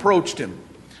 someone approached him.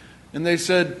 And they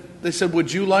said,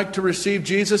 would you like to receive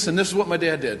Jesus? And this is what my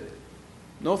dad did.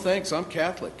 No thanks, I'm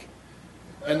Catholic.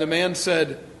 And the man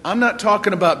said, I'm not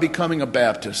talking about becoming a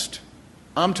Baptist.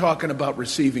 I'm talking about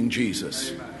receiving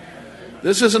Jesus.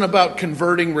 This isn't about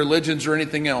converting religions or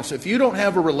anything else. If you don't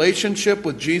have a relationship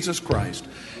with Jesus Christ,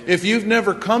 if you've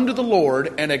never come to the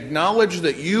Lord and acknowledged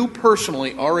that you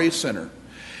personally are a sinner,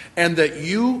 and that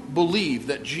you believe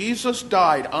that Jesus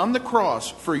died on the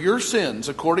cross for your sins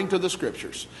according to the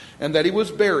Scriptures, and that He was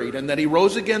buried, and that He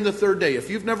rose again the third day, if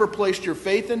you've never placed your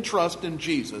faith and trust in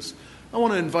Jesus, I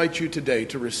want to invite you today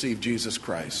to receive Jesus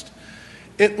Christ.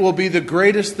 It will be the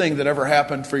greatest thing that ever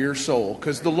happened for your soul,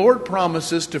 because the Lord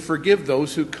promises to forgive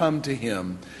those who come to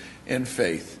Him in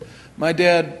faith. My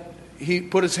dad, he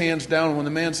put his hands down, and when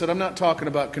the man said, I'm not talking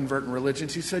about converting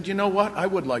religions, he said, you know what? I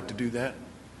would like to do that.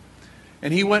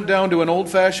 And he went down to an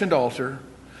old-fashioned altar,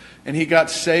 and he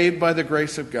got saved by the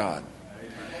grace of God.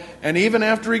 And even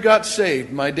after he got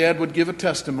saved, my dad would give a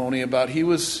testimony about he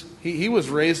was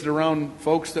raised around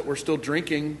folks that were still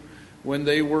drinking when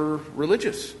they were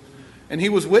religious. And he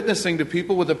was witnessing to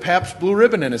people with a Pabst Blue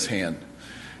Ribbon in his hand.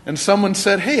 And someone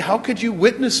said, hey, how could you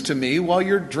witness to me while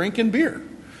you're drinking beer?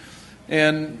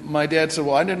 And my dad said,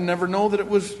 well, I didn't never know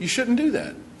that you shouldn't do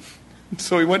that.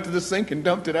 So he went to the sink and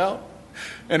dumped it out,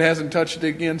 and hasn't touched it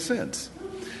again since.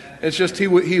 It's just he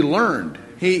learned.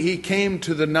 He came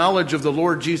to the knowledge of the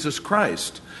Lord Jesus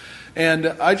Christ. And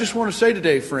I just want to say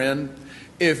today, friend,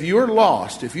 if you're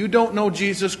lost, if you don't know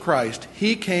Jesus Christ,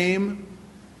 He came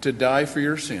to die for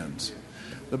your sins.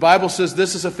 The Bible says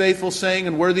this is a faithful saying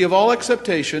and worthy of all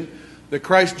acceptation, that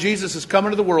Christ Jesus has come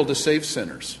into the world to save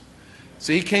sinners.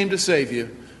 So He came to save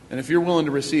you. And if you're willing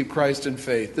to receive Christ in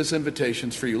faith, this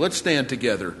invitation's for you. Let's stand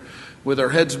together with our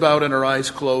heads bowed and our eyes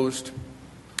closed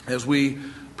as we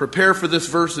prepare for this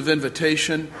verse of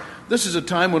invitation. This is a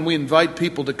time when we invite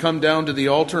people to come down to the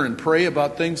altar and pray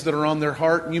about things that are on their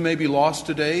heart. You may be lost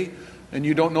today and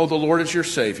you don't know the Lord as your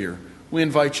Savior. We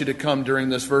invite you to come during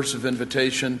this verse of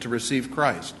invitation to receive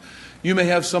Christ. You may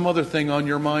have some other thing on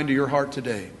your mind or your heart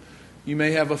today. You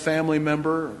may have a family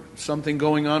member, something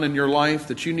going on in your life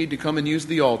that you need to come and use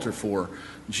the altar for.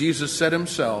 Jesus said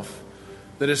Himself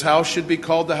that His house should be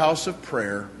called the house of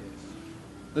prayer.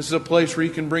 This is a place where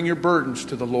you can bring your burdens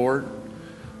to the Lord.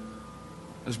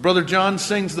 As Brother John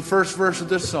sings the first verse of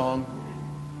this song,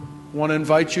 I want to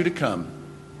invite you to come.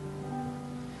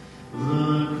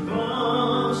 The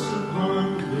cross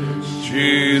upon which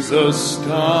Jesus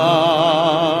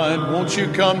died. Won't you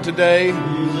come today?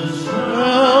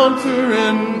 Shelter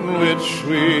in which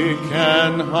we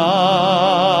can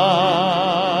hide,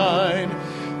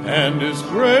 and His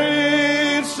grace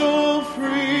so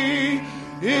free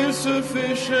is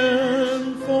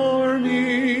sufficient for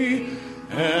me,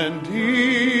 and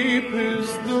deep is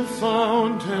the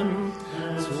fountain,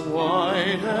 as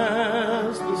wide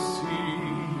as the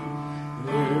sea.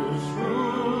 There's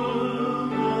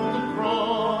room at the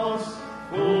cross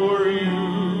for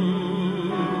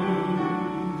you.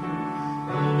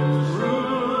 There's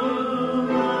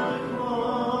room at the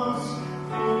cross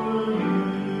for you.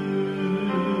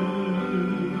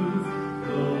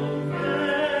 Though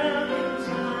heavens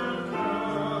have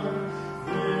come,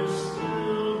 there's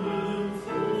still room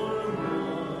for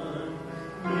one.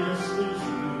 Yes, there's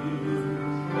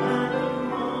room at the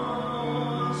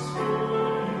cross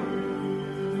for you.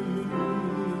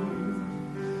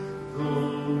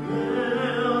 Though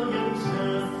millions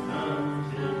have found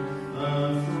Him a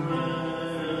friend,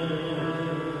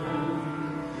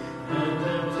 and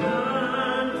have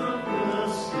turned from the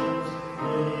sins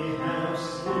they have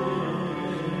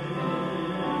sinned,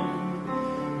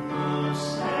 the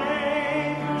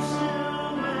Savior still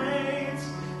waits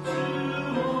to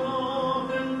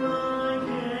open the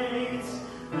gates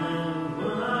and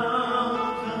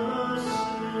welcome a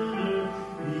sinner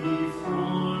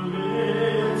before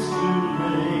it's too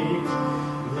late.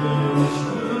 There's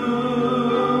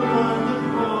room at the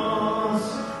cross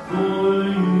for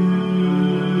you.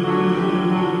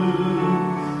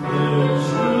 There's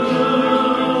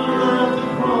room at the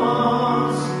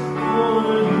cross for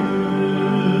you.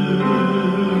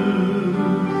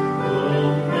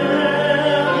 Though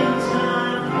millions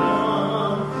have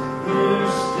come,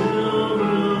 there's still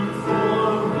room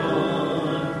for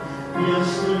one. Yes,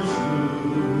 there's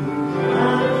room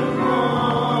at the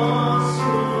cross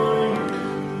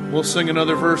for you. We'll sing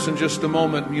another verse in just a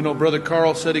moment. You know, Brother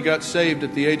Carl said he got saved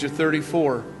at the age of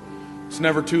 34. It's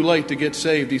never too late to get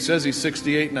saved. He says he's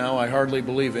 68 now. I hardly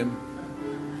believe him.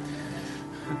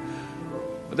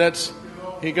 But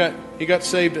he got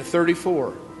saved at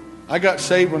 34. I got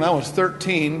saved when I was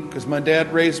 13 because my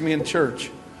dad raised me in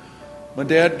church. My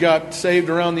dad got saved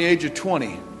around the age of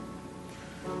 20.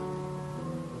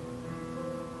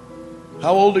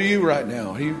 How old are you right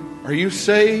now? Are you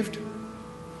saved?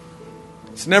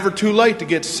 It's never too late to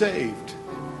get saved.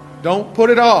 Don't put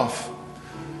it off.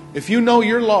 If you know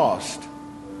you're lost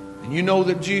and you know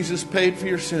that Jesus paid for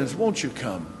your sins, won't you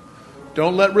come?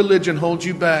 Don't let religion hold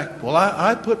you back. Well,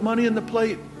 I put money in the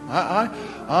plate.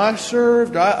 I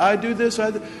served. I do this.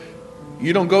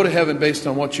 You don't go to heaven based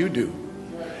on what you do.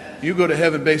 You go to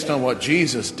heaven based on what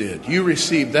Jesus did. You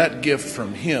received that gift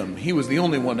from Him. He was the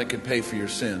only one that could pay for your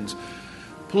sins.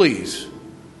 Please,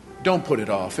 don't put it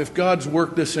off. If God's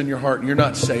worked this in your heart and you're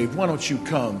not saved, why don't you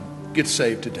come get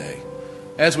saved today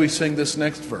as we sing this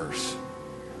next verse.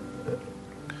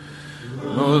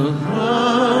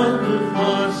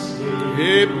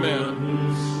 Amen.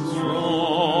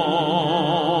 Strong,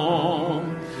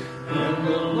 and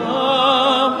the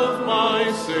love of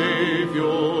my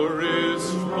Savior is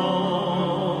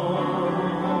strong.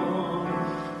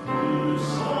 Whose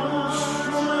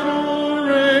sunshine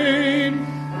rain,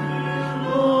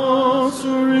 loss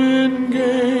or in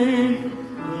gain,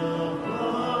 the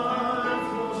blood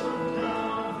flows from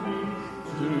Calvary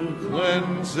to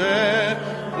cleanse it.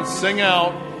 Let's sing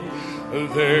out.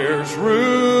 There's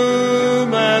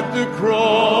room at the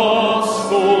cross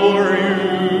for you.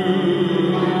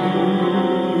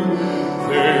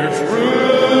 There's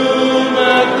room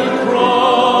at the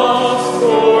cross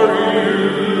for you.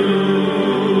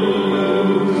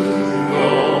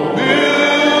 Though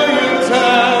millions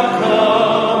have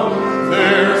come,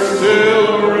 there's still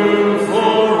room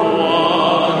for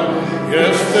one.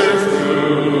 Yes, there's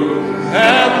room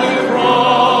at the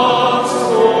cross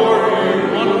for you.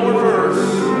 One more verse.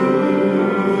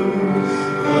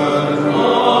 The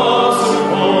cross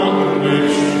upon which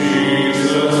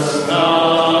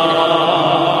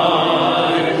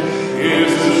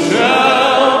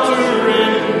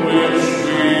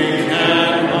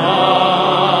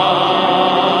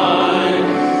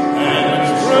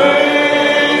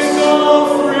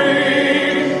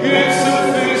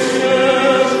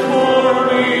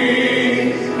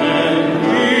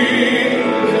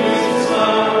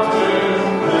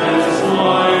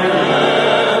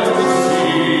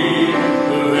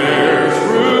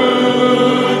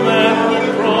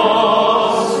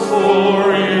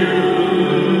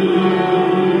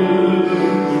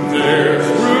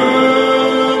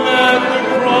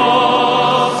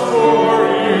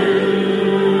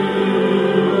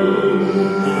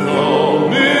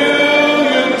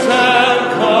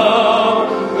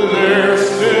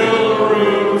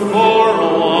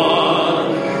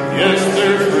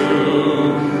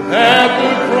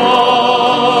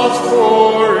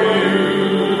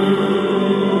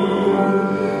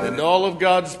of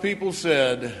God's people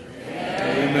said,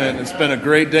 Amen. It's been a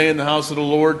great day in the house of the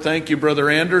Lord. Thank you, Brother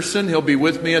Anderson. He'll be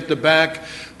with me at the back.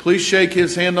 Please shake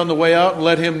his hand on the way out and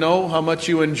let him know how much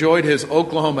you enjoyed his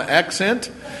Oklahoma accent.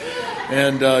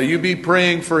 And you be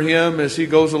praying for him as he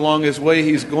goes along his way.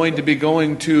 He's going to be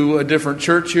going to a different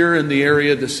church here in the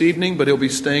area this evening, but he'll be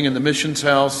staying in the missions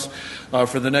house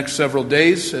for the next several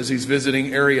days as he's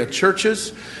visiting area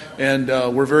churches. And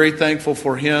we're very thankful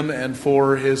for him and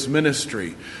for his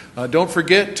ministry. Don't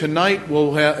forget, tonight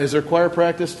we'll have, is there choir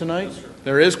practice tonight?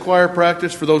 There is choir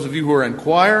practice for those of you who are in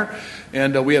choir.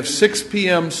 And we have 6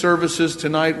 p.m. services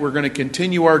tonight. We're going to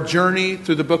continue our journey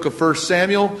through the book of 1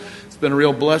 Samuel. It's been a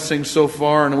real blessing so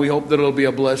far, and we hope that it'll be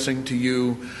a blessing to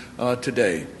you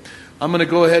today. I'm going to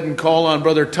go ahead and call on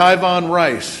Brother Tyvon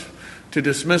Rice to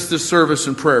dismiss this service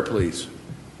in prayer, please.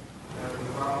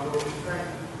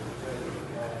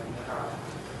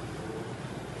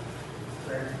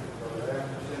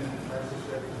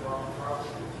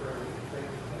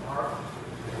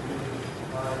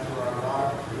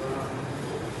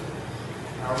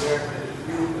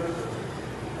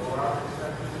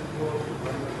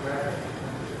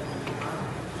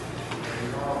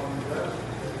 All